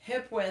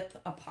hip width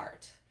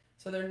apart.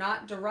 So they're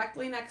not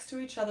directly next to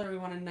each other. We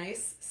want a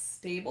nice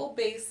stable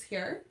base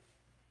here.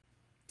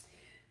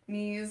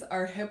 Knees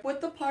are hip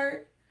width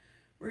apart.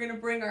 We're going to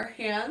bring our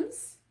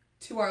hands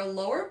to our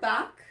lower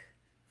back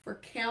for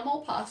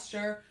camel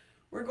posture.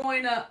 We're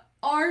going to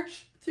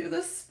arch through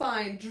the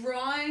spine,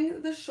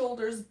 drawing the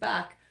shoulders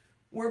back.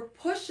 We're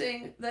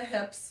pushing the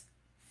hips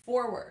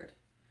forward.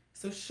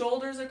 So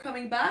shoulders are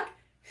coming back,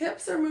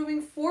 hips are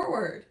moving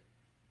forward.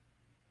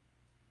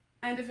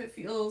 And if it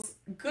feels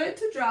good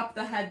to drop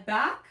the head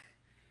back,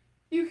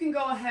 you can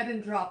go ahead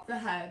and drop the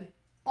head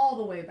all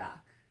the way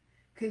back.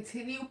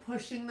 Continue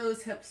pushing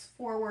those hips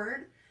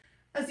forward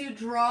as you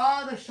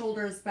draw the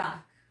shoulders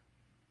back.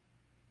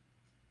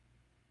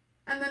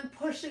 And then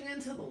pushing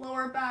into the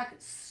lower back,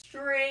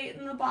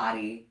 straighten the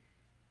body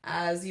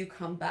as you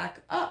come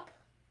back up.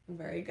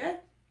 Very good.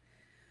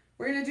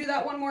 We're going to do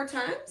that one more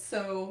time.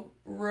 So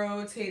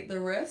rotate the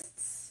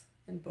wrists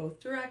in both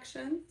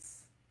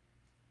directions.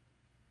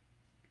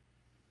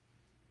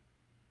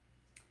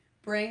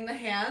 Bring the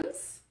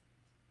hands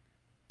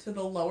to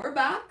the lower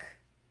back.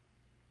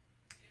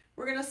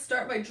 We're going to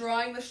start by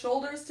drawing the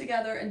shoulders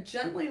together and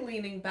gently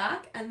leaning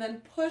back and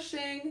then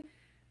pushing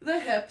the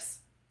hips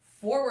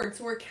forward.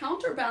 So we're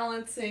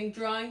counterbalancing,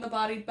 drawing the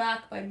body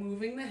back by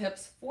moving the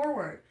hips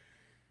forward.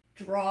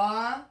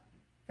 Draw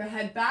the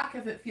head back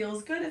if it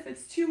feels good. If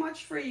it's too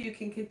much for you, you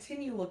can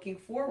continue looking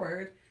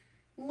forward.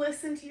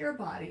 Listen to your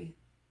body.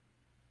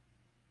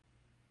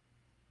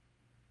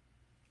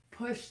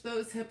 Push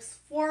those hips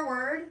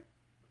forward.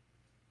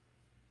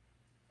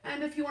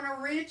 And if you want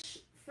to reach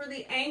for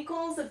the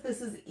ankles, if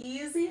this is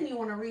easy and you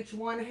want to reach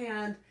one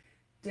hand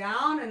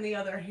down and the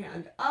other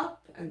hand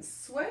up and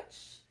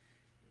switch,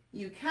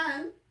 you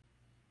can.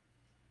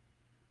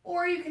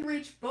 Or you can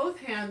reach both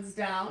hands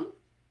down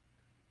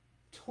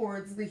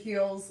towards the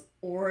heels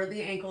or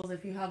the ankles.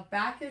 If you have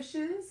back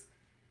issues,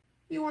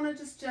 you want to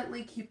just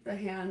gently keep the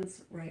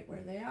hands right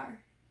where they are.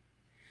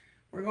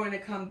 We're going to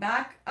come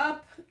back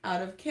up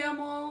out of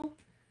camel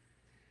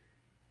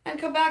and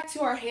come back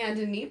to our hand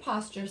and knee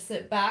posture.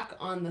 Sit back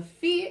on the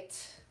feet.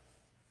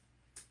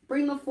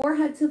 Bring the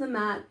forehead to the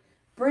mat.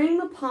 Bring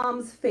the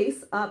palms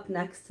face up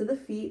next to the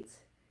feet.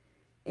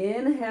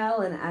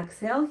 Inhale and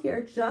exhale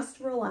here. Just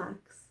relax.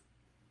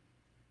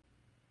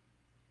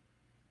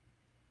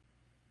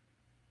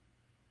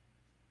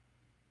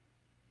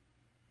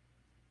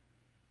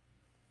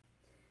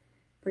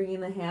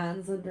 Bringing the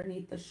hands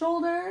underneath the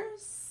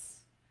shoulders.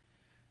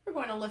 We're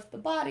going to lift the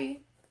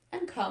body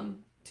and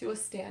come to a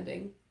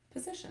standing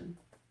position.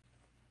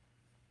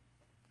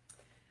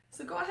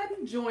 So go ahead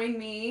and join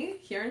me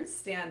here in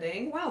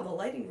standing. Wow, the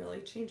lighting really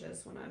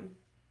changes when I'm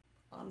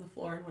on the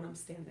floor and when I'm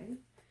standing.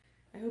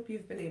 I hope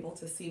you've been able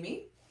to see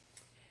me.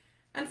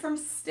 And from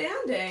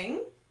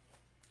standing,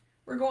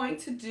 we're going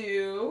to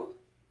do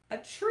a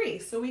tree.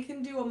 So we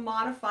can do a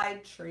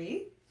modified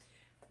tree,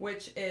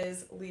 which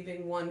is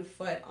leaving one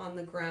foot on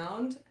the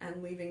ground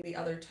and leaving the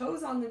other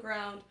toes on the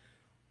ground,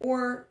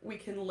 or we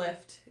can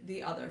lift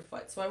the other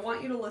foot. So I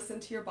want you to listen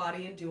to your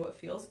body and do what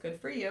feels good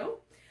for you.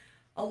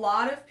 A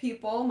lot of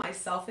people,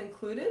 myself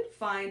included,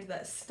 find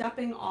that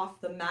stepping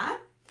off the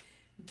mat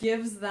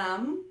gives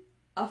them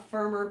a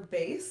firmer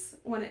base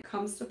when it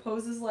comes to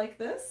poses like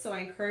this. So I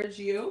encourage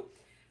you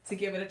to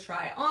give it a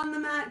try on the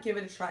mat, give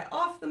it a try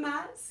off the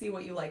mat, see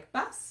what you like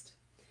best.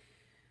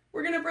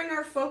 We're going to bring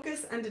our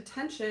focus and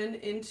attention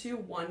into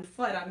one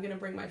foot. I'm going to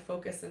bring my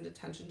focus and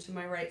attention to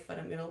my right foot.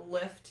 I'm going to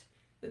lift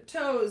the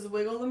toes,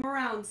 wiggle them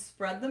around,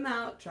 spread them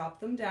out, drop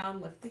them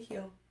down, lift the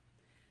heel,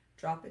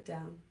 drop it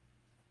down.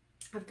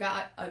 I've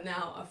got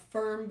now a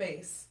firm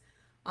base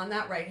on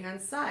that right hand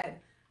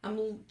side.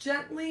 I'm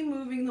gently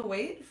moving the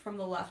weight from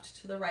the left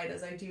to the right.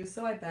 As I do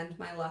so, I bend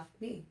my left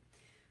knee.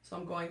 So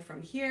I'm going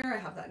from here, I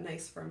have that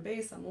nice firm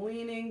base, I'm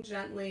leaning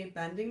gently,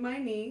 bending my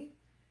knee.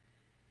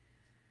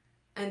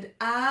 And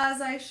as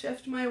I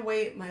shift my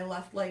weight, my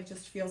left leg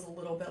just feels a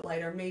little bit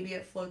lighter. Maybe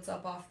it floats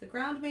up off the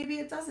ground, maybe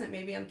it doesn't.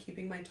 Maybe I'm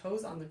keeping my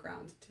toes on the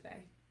ground today.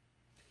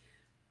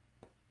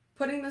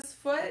 Putting this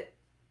foot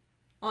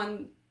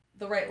on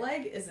the right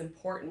leg is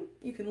important.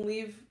 You can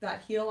leave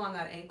that heel on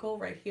that ankle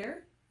right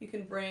here. You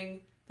can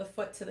bring the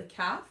foot to the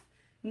calf,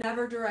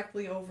 never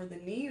directly over the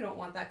knee. You don't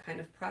want that kind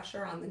of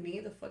pressure on the knee.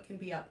 The foot can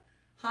be up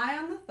high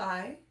on the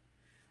thigh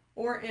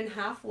or in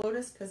half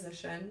lotus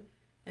position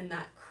in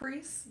that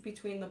crease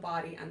between the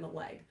body and the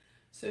leg.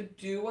 So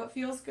do what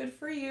feels good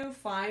for you.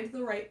 Find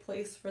the right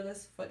place for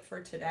this foot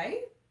for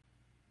today.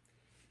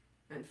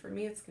 And for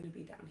me, it's going to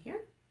be down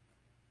here.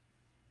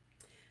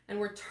 And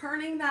we're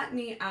turning that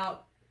knee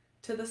out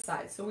to the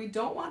side. So we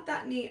don't want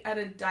that knee at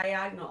a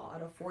diagonal,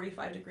 at a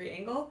 45-degree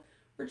angle.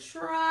 We're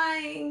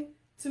trying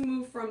to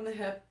move from the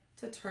hip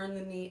to turn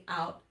the knee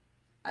out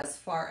as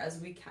far as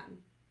we can.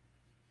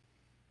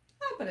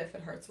 But if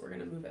it hurts, we're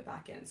going to move it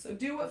back in. So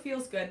do what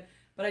feels good,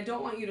 but I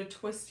don't want you to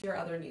twist your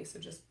other knee, so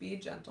just be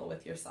gentle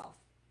with yourself.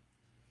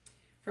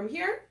 From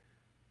here,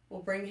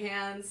 we'll bring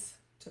hands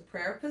to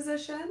prayer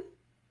position.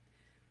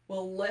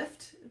 We'll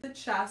lift the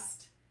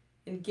chest,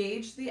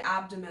 engage the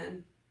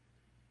abdomen.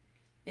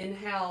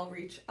 Inhale,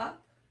 reach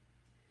up,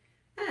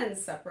 and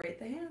separate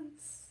the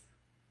hands.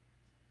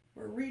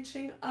 We're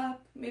reaching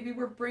up. Maybe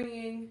we're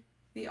bringing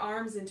the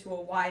arms into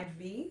a wide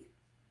V.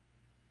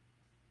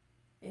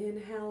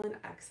 Inhale and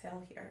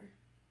exhale here.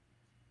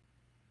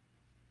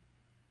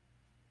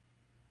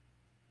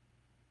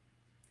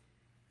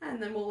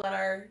 And then we'll let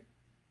our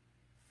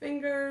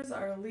fingers,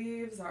 our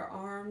leaves, our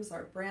arms,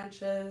 our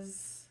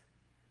branches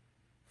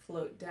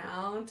float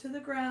down to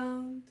the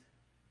ground.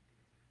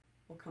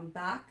 We'll come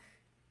back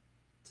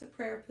to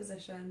prayer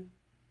position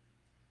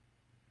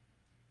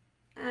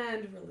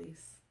and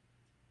release.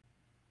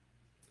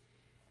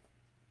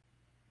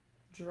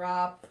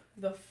 Drop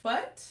the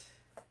foot.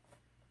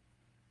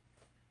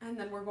 And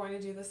then we're going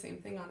to do the same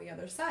thing on the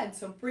other side.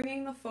 So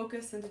bringing the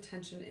focus and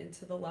attention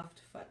into the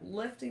left foot,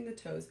 lifting the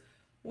toes,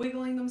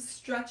 wiggling them,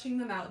 stretching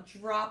them out,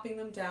 dropping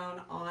them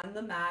down on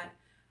the mat.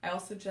 I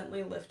also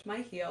gently lift my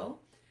heel.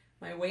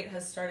 My weight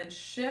has started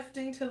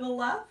shifting to the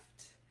left.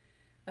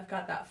 I've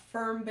got that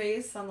firm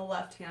base on the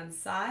left-hand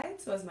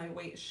side. So as my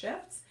weight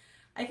shifts,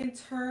 I can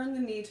turn the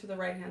knee to the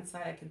right-hand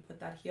side. I can put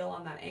that heel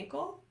on that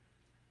ankle,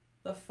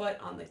 the foot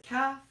on the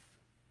calf,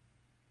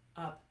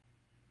 up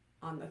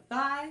on the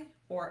thigh,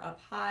 or up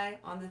high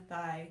on the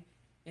thigh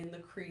in the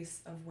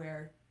crease of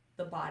where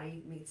the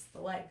body meets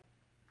the leg.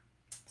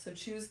 So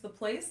choose the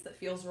place that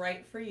feels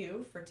right for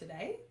you for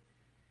today.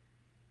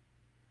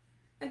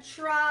 And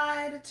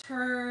try to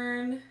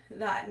turn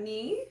that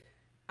knee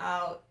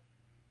out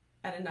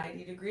at a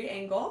 90-degree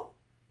angle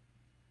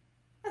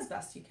as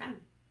best you can.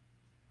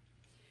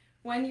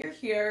 When you're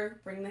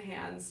here, bring the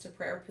hands to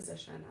prayer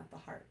position at the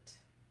heart.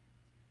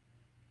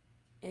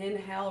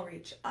 Inhale,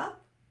 reach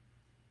up.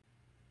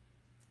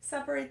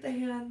 Separate the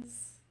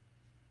hands.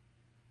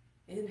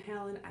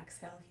 Inhale and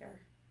exhale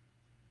here.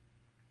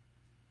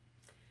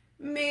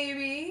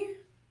 Maybe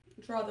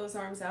draw those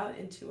arms out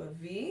into a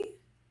V.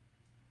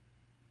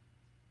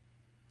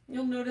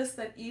 You'll notice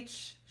that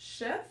each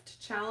shift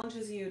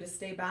challenges you to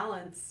stay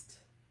balanced.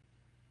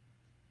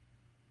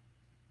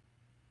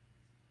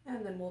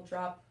 And then we'll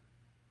drop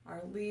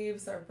our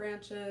leaves, our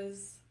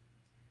branches,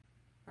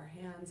 our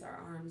hands,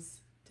 our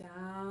arms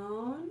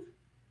down,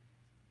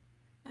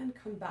 and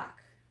come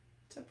back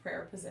to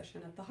prayer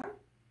position at the heart.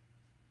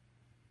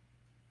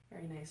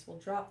 Very nice. We'll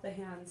drop the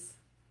hands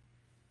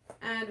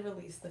and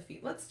release the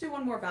feet. Let's do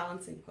one more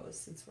balancing pose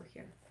since we're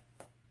here.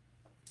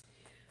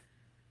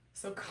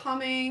 So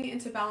coming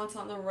into balance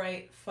on the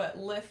right foot,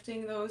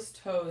 lifting those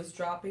toes,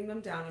 dropping them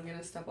down. I'm going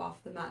to step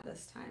off the mat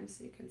this time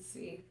so you can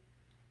see.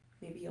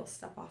 Maybe you'll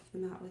step off the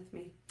mat with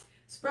me.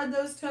 Spread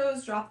those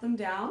toes, drop them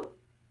down.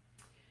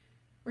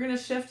 We're going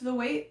to shift the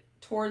weight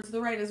towards the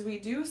right. As we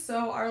do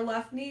so, our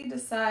left knee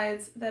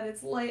decides that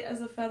it's light as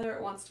a feather.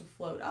 It wants to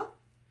float up.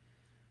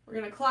 We're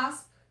going to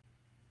clasp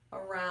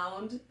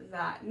around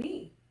that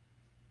knee.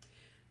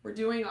 We're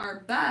doing our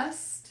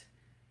best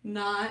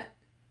not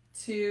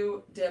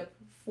to dip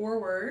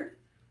forward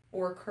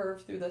or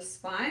curve through the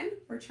spine.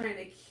 We're trying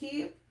to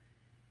keep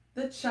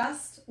the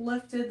chest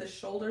lifted, the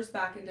shoulders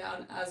back and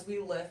down as we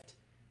lift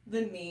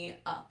the knee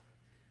up.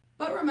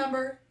 But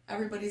remember,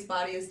 everybody's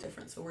body is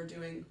different, so we're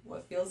doing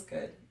what feels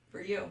good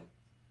for you.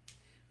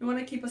 We want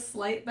to keep a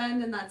slight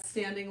bend in that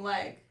standing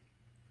leg.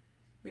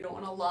 We don't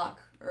want to lock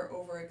or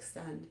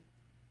overextend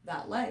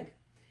that leg.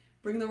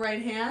 Bring the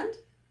right hand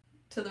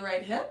to the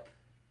right hip.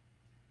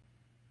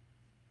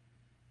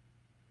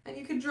 And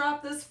you can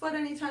drop this foot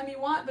anytime you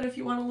want, but if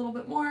you want a little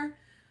bit more,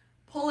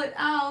 pull it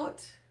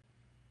out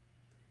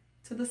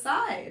to the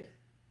side.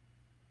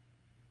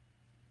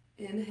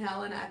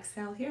 Inhale and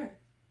exhale here.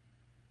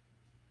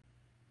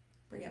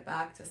 Bring it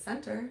back to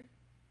center.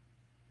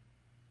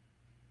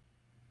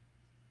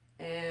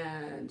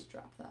 And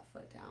drop that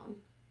foot down.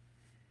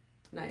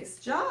 Nice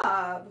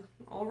job.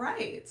 All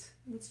right.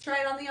 Let's try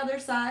it on the other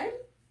side.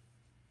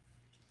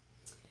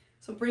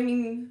 So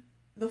bringing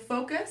the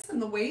focus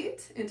and the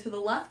weight into the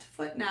left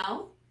foot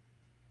now.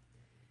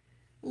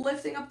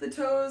 Lifting up the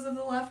toes of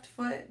the left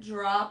foot,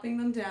 dropping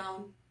them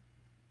down.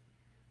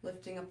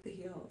 Lifting up the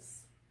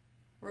heels.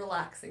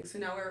 Relaxing. So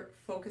now we're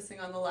focusing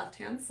on the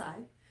left-hand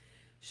side.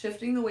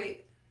 Shifting the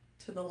weight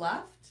to the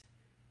left.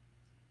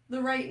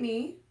 The right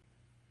knee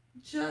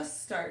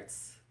just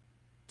starts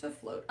to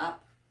float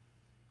up.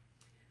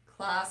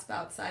 Clasp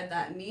outside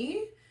that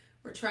knee.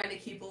 We're trying to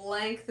keep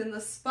length in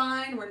the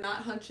spine. We're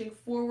not hunching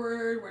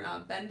forward. We're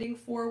not bending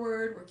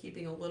forward. We're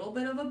keeping a little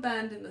bit of a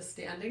bend in the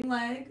standing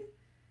leg.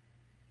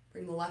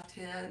 Bring the left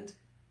hand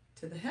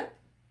to the hip.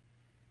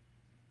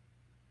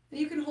 And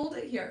you can hold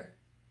it here.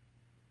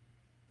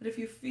 But if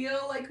you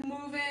feel like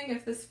moving,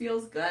 if this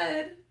feels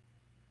good,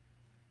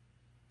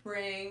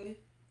 bring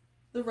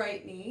the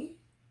right knee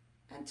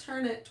and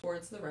turn it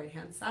towards the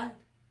right-hand side.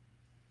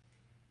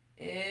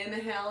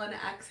 Inhale and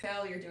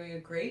exhale. You're doing a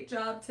great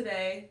job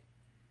today.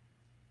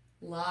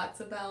 Lots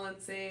of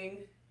balancing.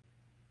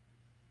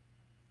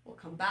 We'll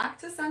come back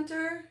to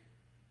center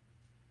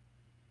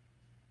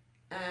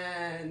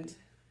and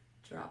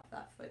drop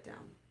that foot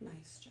down.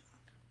 Nice job.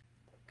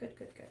 Good,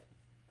 good, good.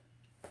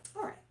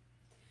 All right.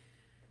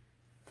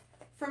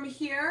 From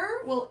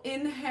here, we'll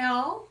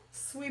inhale,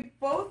 sweep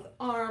both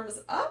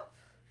arms up,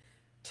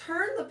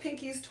 turn the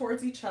pinkies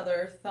towards each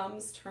other,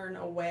 thumbs turn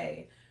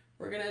away.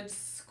 We're gonna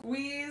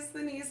squeeze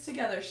the knees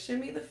together,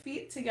 shimmy the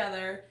feet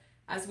together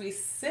as we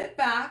sit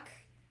back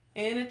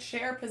in a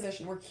chair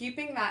position. We're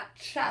keeping that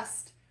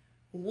chest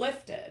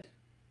lifted.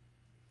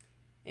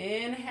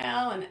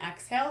 Inhale and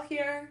exhale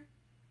here.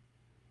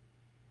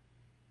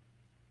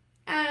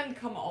 And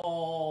come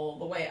all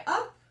the way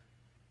up.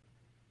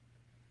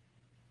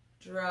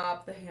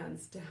 Drop the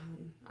hands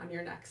down on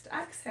your next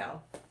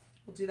exhale.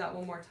 We'll do that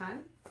one more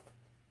time.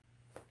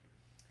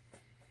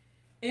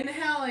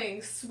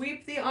 Inhaling,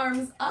 sweep the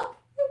arms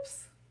up.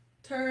 Oops.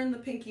 Turn the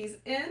pinkies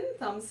in,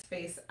 thumbs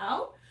face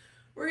out.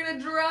 We're going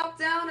to drop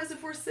down as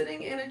if we're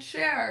sitting in a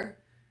chair.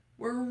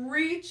 We're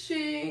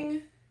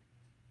reaching,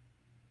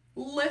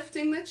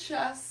 lifting the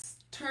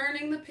chest,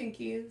 turning the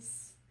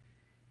pinkies,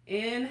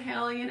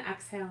 inhaling and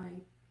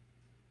exhaling.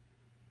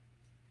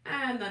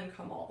 And then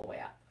come all the way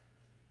up.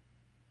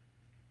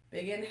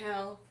 Big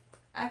inhale,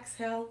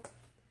 exhale,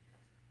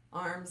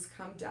 arms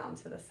come down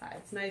to the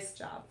sides. Nice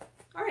job.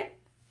 All right,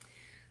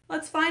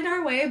 let's find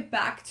our way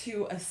back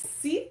to a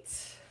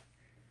seat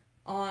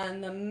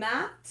on the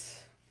mat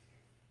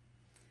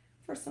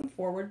for some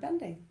forward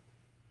bending.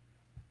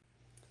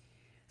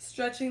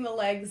 Stretching the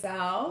legs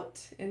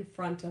out in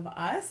front of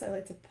us. I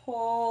like to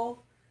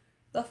pull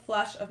the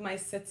flesh of my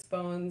sits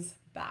bones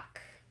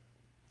back.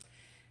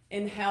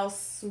 Inhale,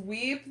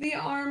 sweep the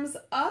arms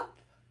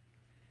up.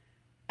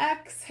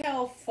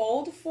 Exhale,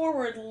 fold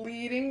forward,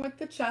 leading with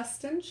the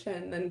chest and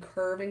chin, then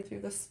curving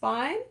through the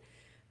spine,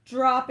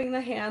 dropping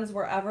the hands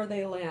wherever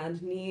they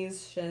land,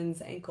 knees,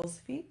 shins, ankles,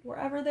 feet,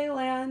 wherever they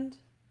land.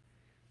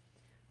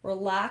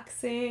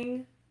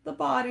 Relaxing the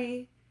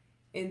body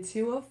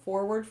into a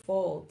forward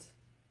fold.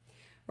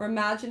 We're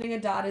imagining a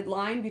dotted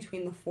line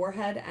between the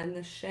forehead and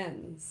the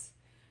shins.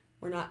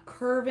 We're not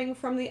curving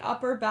from the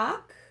upper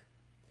back.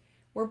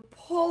 We're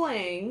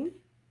pulling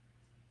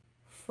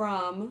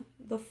from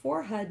the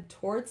forehead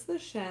towards the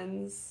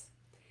shins,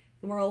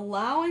 and we're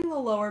allowing the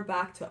lower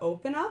back to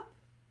open up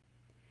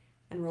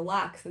and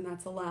relax, and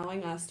that's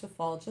allowing us to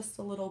fall just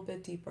a little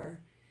bit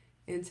deeper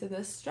into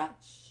this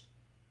stretch.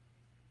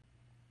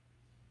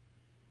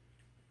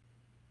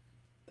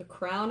 The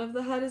crown of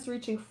the head is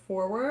reaching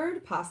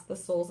forward past the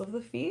soles of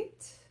the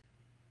feet.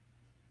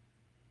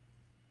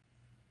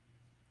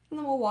 And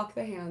then we'll walk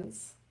the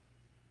hands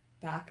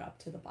back up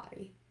to the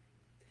body.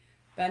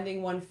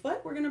 Bending one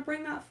foot, we're going to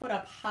bring that foot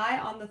up high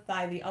on the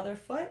thigh. The other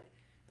foot,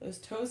 those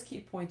toes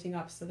keep pointing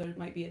up, so there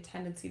might be a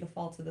tendency to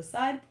fall to the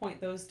side.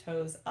 Point those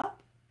toes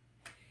up.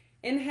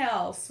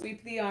 Inhale,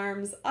 sweep the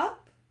arms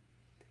up.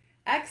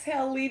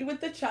 Exhale, lead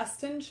with the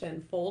chest and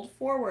chin. Fold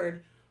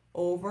forward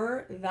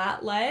over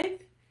that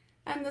leg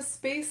and the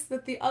space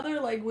that the other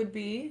leg would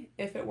be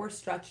if it were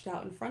stretched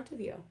out in front of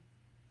you.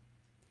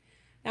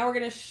 Now we're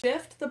going to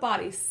shift the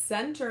body,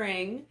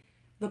 centering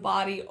the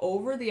body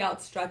over the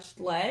outstretched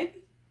leg.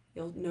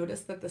 You'll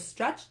notice that the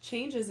stretch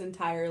changes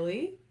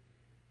entirely.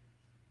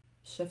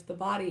 Shift the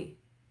body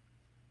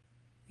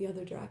the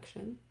other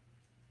direction.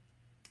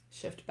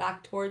 Shift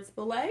back towards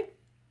the leg.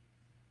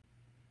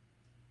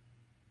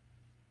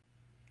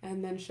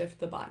 And then shift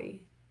the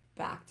body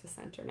back to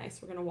center.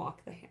 Nice. We're going to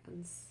walk the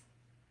hands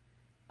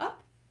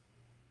up.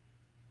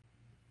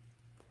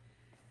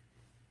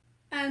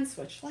 And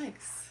switch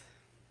legs.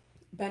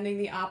 Bending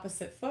the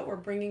opposite foot, we're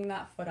bringing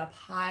that foot up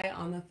high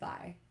on the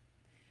thigh.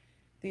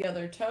 The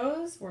other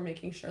toes, we're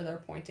making sure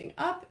they're pointing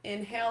up.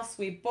 Inhale,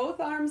 sweep both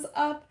arms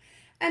up.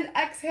 And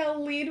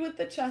exhale, lead with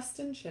the chest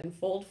and chin.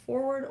 Fold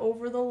forward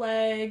over the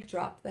leg.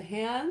 Drop the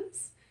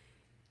hands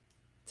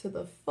to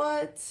the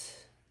foot,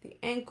 the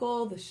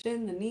ankle, the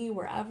shin, the knee,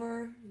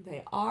 wherever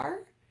they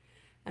are.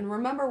 And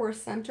remember, we're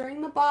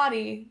centering the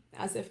body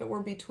as if it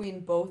were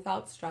between both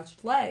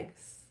outstretched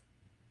legs.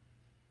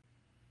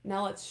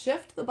 Now let's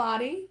shift the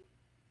body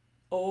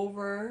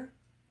over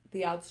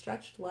the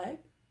outstretched leg.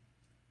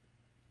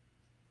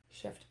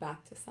 Shift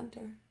back to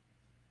center.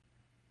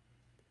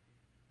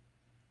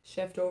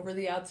 Shift over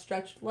the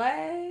outstretched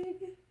leg.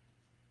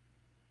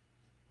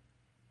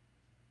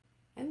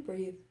 And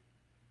breathe.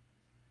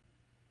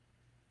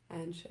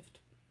 And shift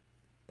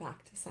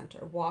back to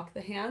center. Walk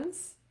the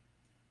hands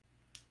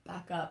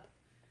back up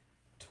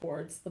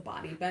towards the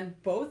body. Bend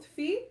both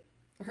feet,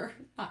 or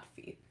not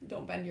feet,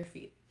 don't bend your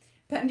feet.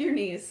 Bend your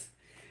knees.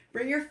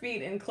 Bring your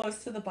feet in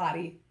close to the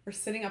body. We're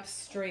sitting up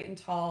straight and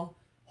tall,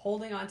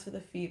 holding onto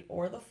the feet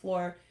or the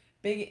floor.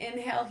 Big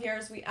inhale here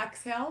as we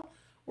exhale.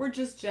 We're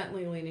just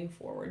gently leaning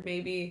forward.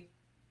 Maybe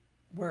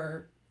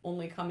we're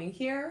only coming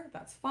here,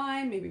 that's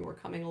fine. Maybe we're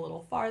coming a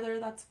little farther,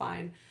 that's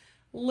fine.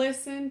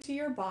 Listen to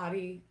your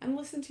body and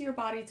listen to your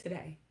body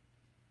today.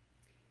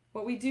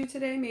 What we do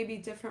today may be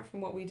different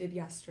from what we did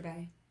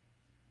yesterday.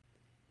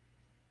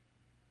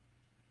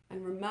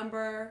 And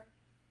remember,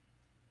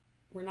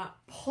 we're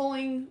not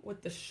pulling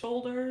with the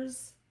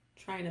shoulders,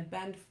 trying to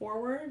bend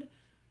forward.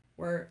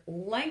 We're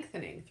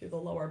lengthening through the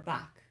lower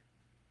back.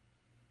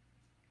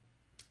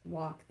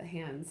 Walk the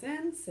hands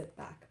in, sit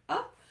back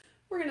up.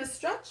 We're going to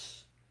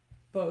stretch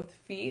both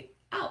feet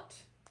out.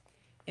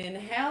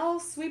 Inhale,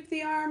 sweep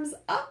the arms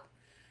up.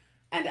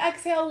 And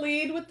exhale,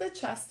 lead with the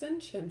chest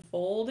and chin,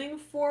 folding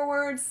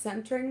forward,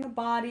 centering the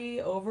body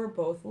over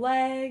both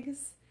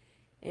legs.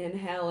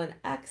 Inhale and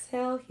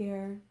exhale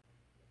here.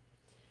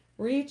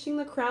 Reaching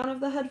the crown of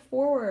the head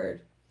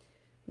forward.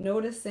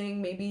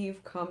 Noticing maybe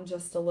you've come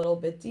just a little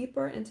bit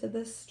deeper into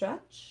this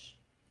stretch.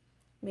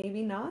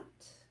 Maybe not.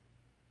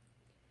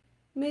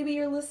 Maybe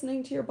you're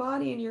listening to your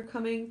body and you're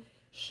coming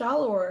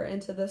shallower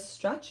into this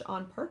stretch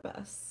on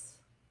purpose.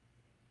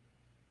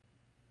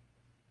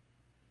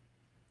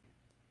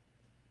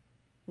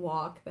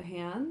 Walk the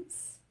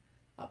hands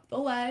up the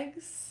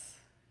legs.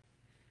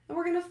 And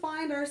we're going to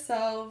find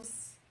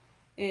ourselves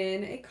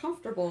in a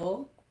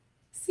comfortable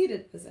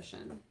seated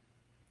position.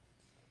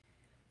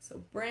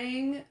 So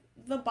bring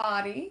the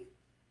body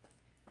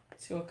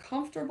to a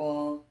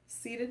comfortable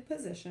seated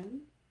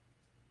position.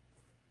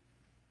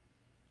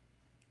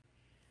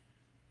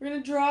 We're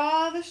going to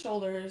draw the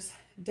shoulders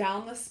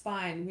down the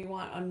spine. We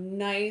want a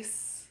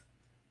nice,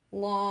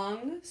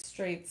 long,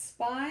 straight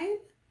spine,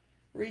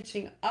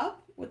 reaching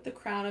up with the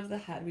crown of the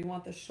head. We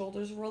want the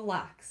shoulders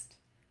relaxed,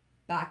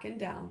 back and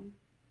down.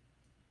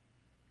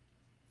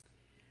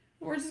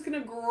 We're just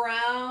going to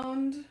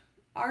ground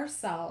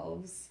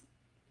ourselves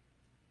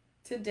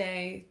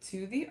today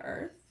to the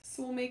earth.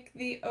 So we'll make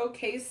the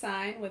OK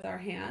sign with our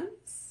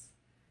hands.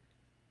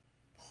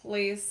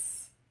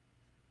 Place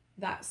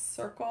that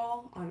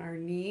circle on our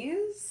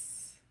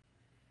knees.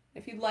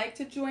 If you'd like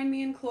to join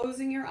me in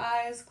closing your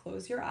eyes,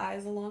 close your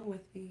eyes along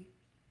with me.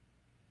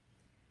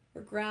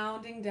 We're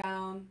grounding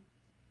down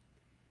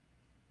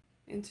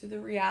into the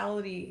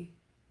reality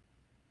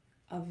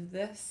of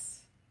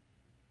this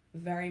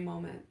very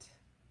moment.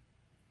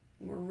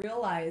 And we're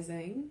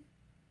realizing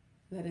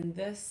that in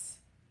this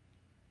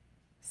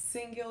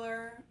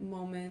singular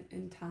moment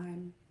in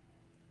time,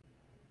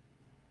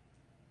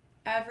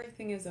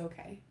 everything is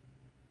okay.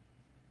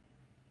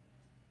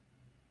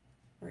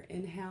 We're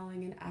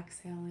inhaling and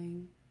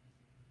exhaling.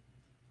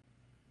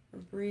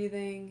 We're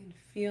breathing and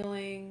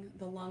feeling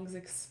the lungs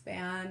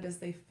expand as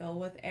they fill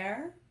with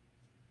air.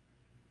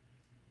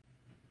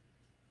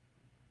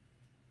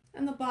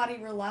 And the body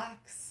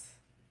relax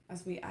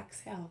as we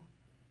exhale.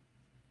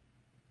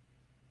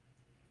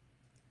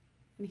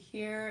 And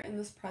here in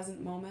this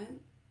present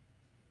moment,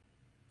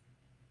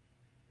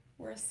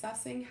 we're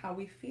assessing how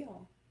we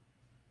feel.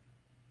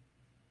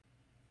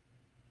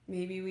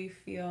 Maybe we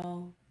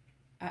feel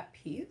at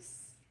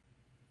peace.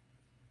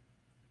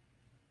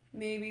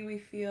 Maybe we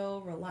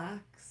feel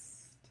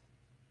relaxed.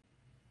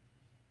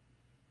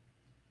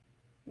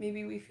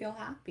 Maybe we feel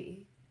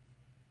happy.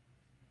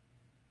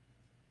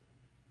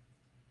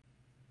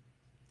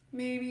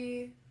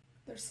 Maybe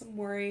there's some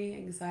worry,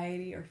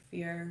 anxiety, or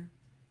fear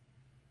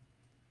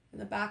in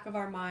the back of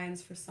our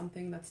minds for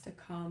something that's to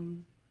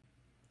come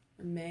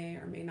or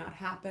may not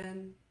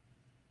happen.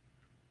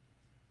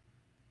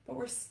 But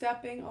we're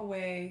stepping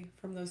away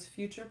from those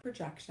future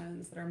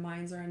projections that our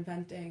minds are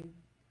inventing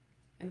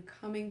and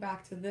coming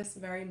back to this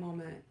very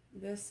moment,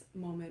 this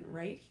moment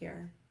right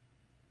here.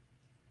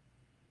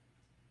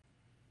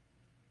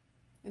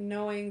 And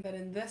knowing that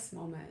in this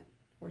moment,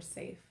 we're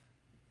safe.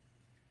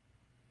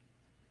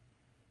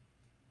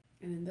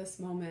 And in this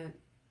moment,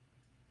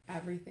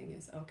 everything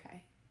is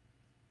okay.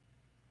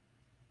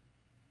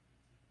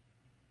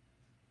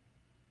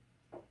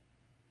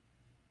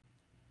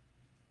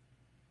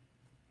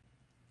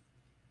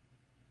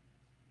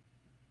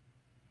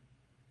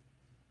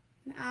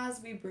 And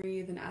as we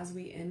breathe and as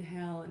we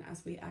inhale and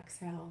as we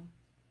exhale,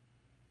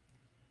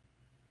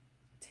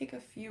 take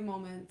a few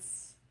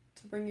moments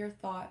to bring your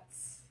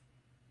thoughts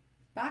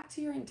back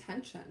to your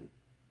intention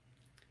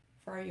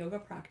for our yoga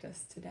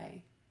practice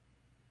today.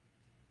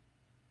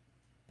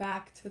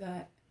 Back to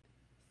that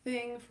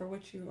thing for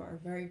which you are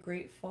very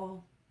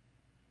grateful.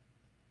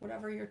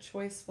 Whatever your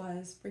choice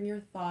was, bring your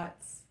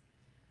thoughts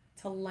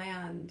to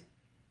land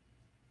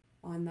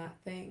on that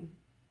thing.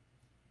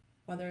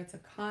 Whether it's a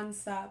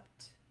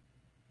concept,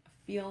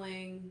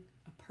 feeling,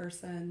 a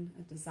person,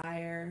 a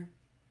desire.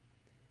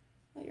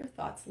 Let your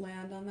thoughts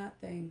land on that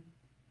thing.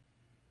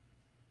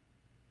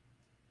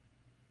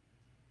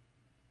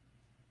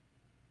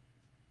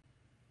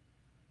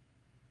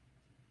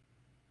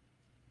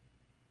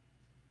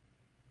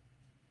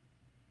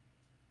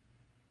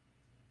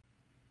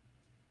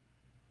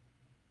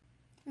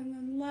 And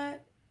then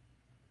let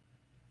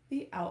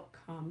the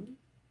outcome,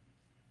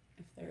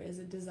 if there is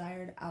a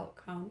desired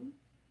outcome,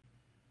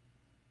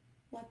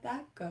 let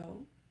that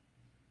go.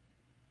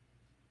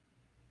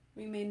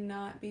 We may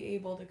not be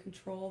able to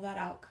control that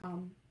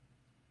outcome,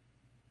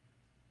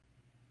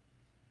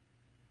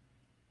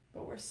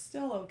 but we're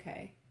still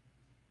okay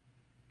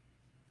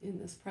in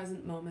this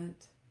present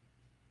moment.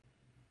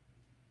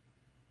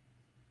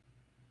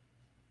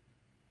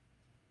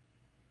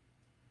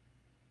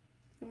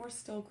 And we're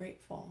still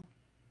grateful.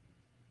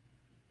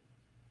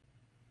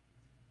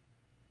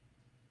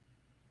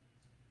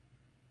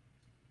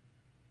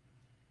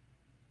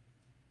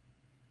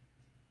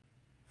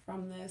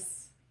 From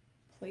this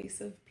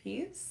place of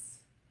peace,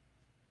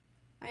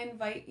 I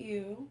invite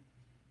you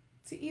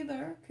to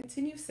either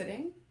continue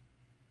sitting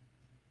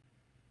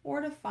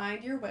or to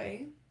find your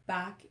way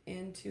back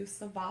into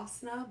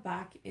Savasana,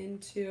 back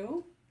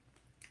into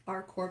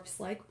our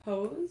corpse-like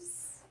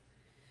pose.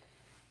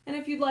 And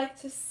if you'd like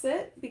to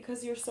sit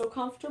because you're so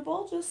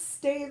comfortable, just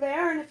stay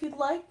there. And if you'd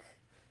like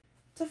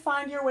to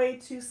find your way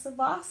to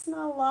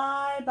Savasana,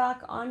 lie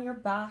back on your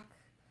back.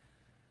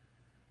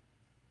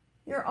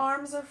 Your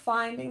arms are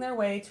finding their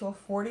way to a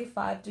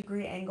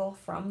 45-degree angle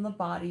from the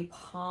body.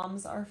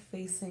 Palms are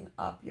facing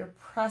up. You're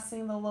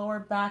pressing the lower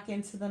back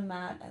into the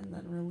mat and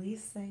then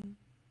releasing.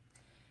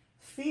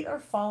 Feet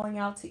are falling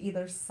out to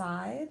either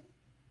side.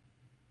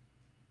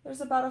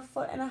 There's about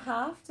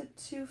 1.5 to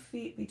 2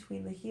 feet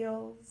between the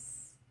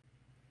heels.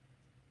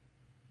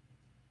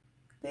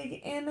 Big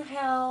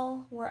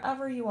inhale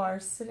wherever you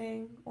are,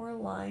 sitting or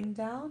lying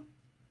down.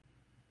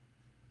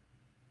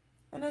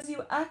 And as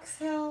you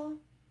exhale,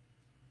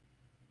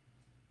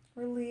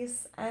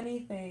 release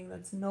anything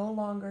that's no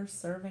longer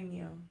serving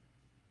you.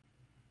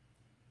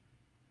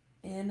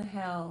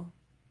 Inhale.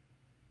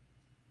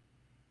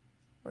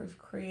 We've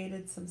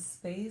created some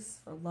space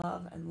for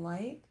love and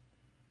light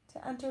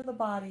to enter the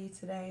body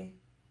today.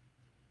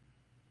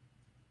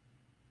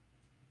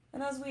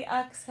 And as we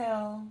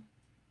exhale,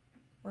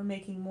 We're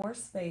making more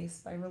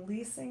space by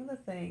releasing the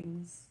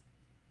things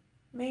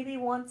maybe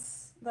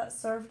once that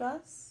served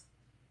us,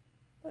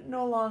 but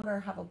no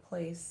longer have a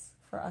place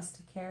for us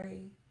to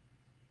carry.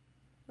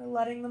 We're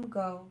letting them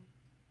go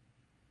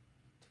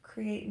to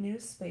create new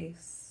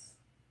space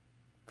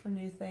for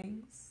new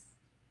things,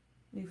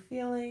 new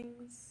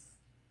feelings,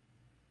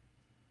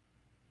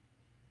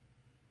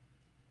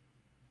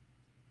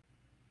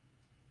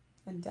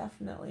 and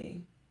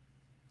definitely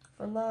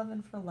for love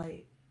and for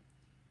light.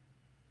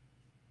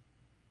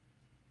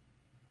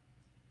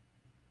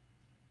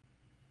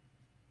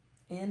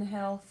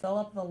 Inhale, fill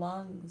up the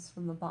lungs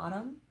from the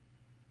bottom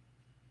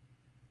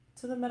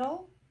to the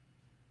middle,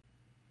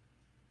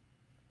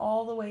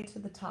 all the way to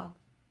the top.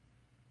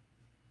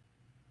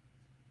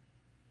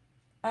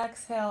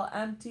 Exhale,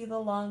 empty the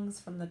lungs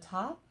from the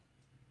top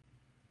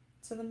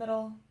to the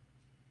middle,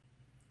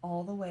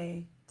 all the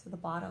way to the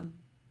bottom.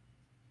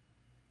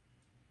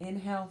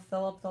 Inhale,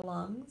 fill up the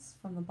lungs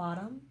from the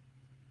bottom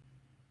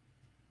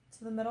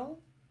to the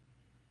middle,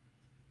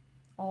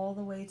 all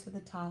the way to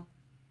the top.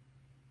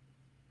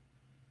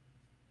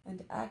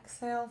 And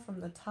exhale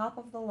from the top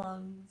of the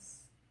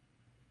lungs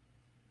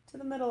to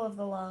the middle of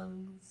the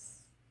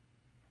lungs,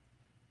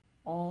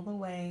 all the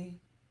way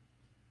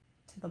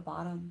to the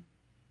bottom.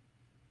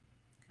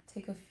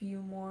 Take a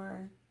few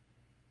more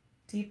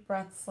deep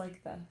breaths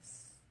like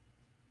this.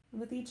 And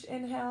with each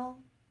inhale,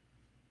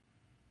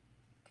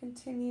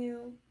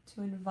 continue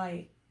to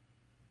invite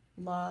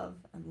love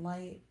and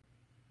light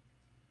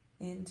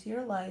into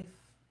your life.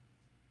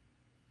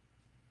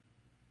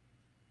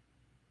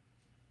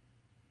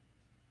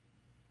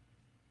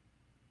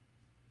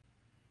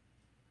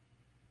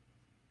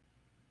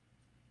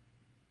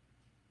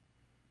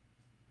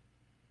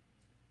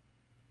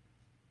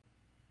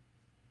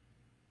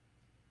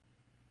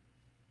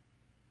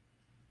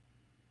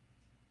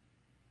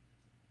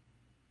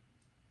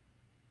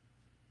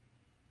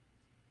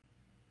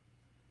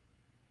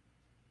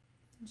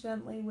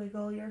 Gently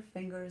wiggle your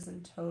fingers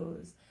and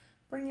toes.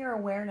 Bring your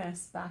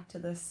awareness back to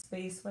this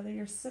space, whether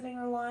you're sitting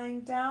or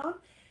lying down.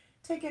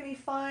 Take any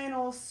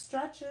final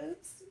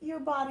stretches your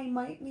body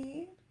might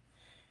need.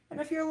 And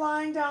if you're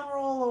lying down,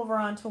 roll over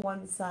onto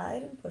one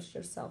side and push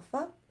yourself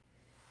up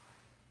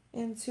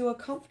into a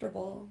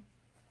comfortable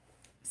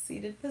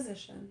seated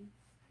position.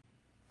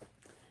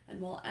 And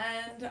we'll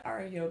end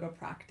our yoga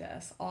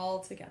practice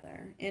all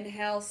together.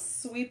 Inhale,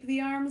 sweep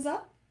the arms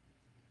up,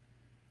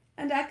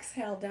 and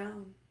exhale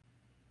down.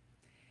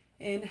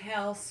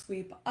 Inhale,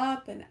 sweep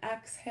up, and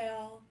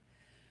exhale.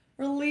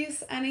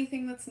 Release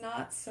anything that's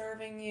not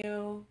serving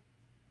you.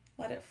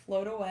 Let it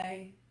float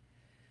away.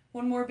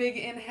 One more big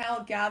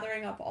inhale,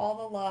 gathering up all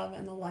the love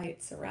and the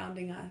light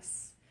surrounding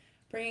us.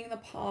 Bringing the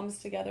palms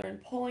together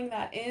and pulling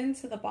that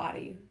into the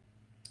body.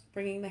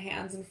 Bringing the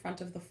hands in front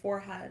of the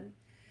forehead.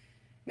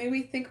 May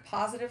we think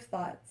positive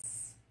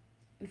thoughts.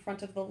 In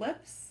front of the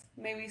lips,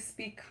 may we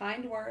speak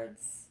kind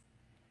words.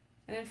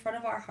 And in front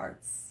of our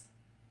hearts,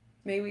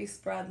 may we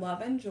spread love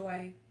and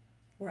joy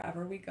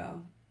wherever we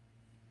go.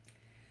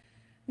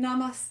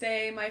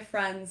 Namaste, my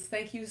friends.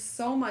 Thank you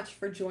so much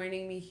for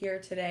joining me here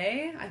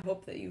today. I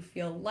hope that you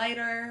feel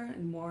lighter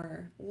and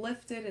more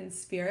lifted in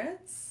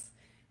spirits.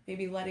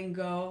 Maybe letting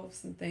go of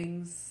some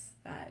things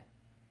that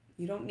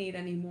you don't need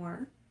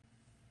anymore.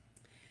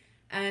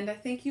 And I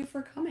thank you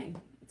for coming.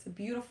 It's a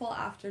beautiful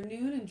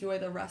afternoon. Enjoy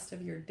the rest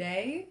of your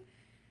day.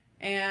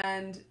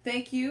 And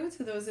thank you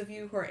to those of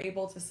you who are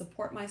able to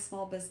support my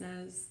small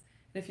business.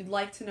 And if you'd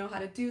like to know how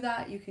to do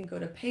that, you can go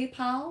to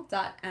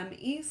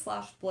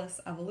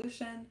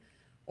paypal.me/blissevolution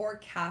or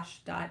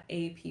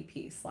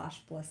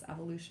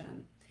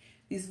cash.app/blissevolution.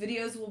 These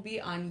videos will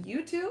be on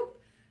YouTube,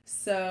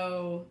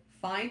 so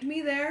find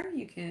me there.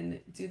 You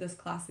can do this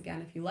class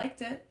again if you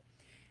liked it.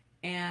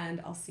 And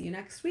I'll see you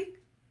next week.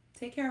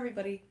 Take care,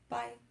 everybody.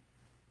 Bye.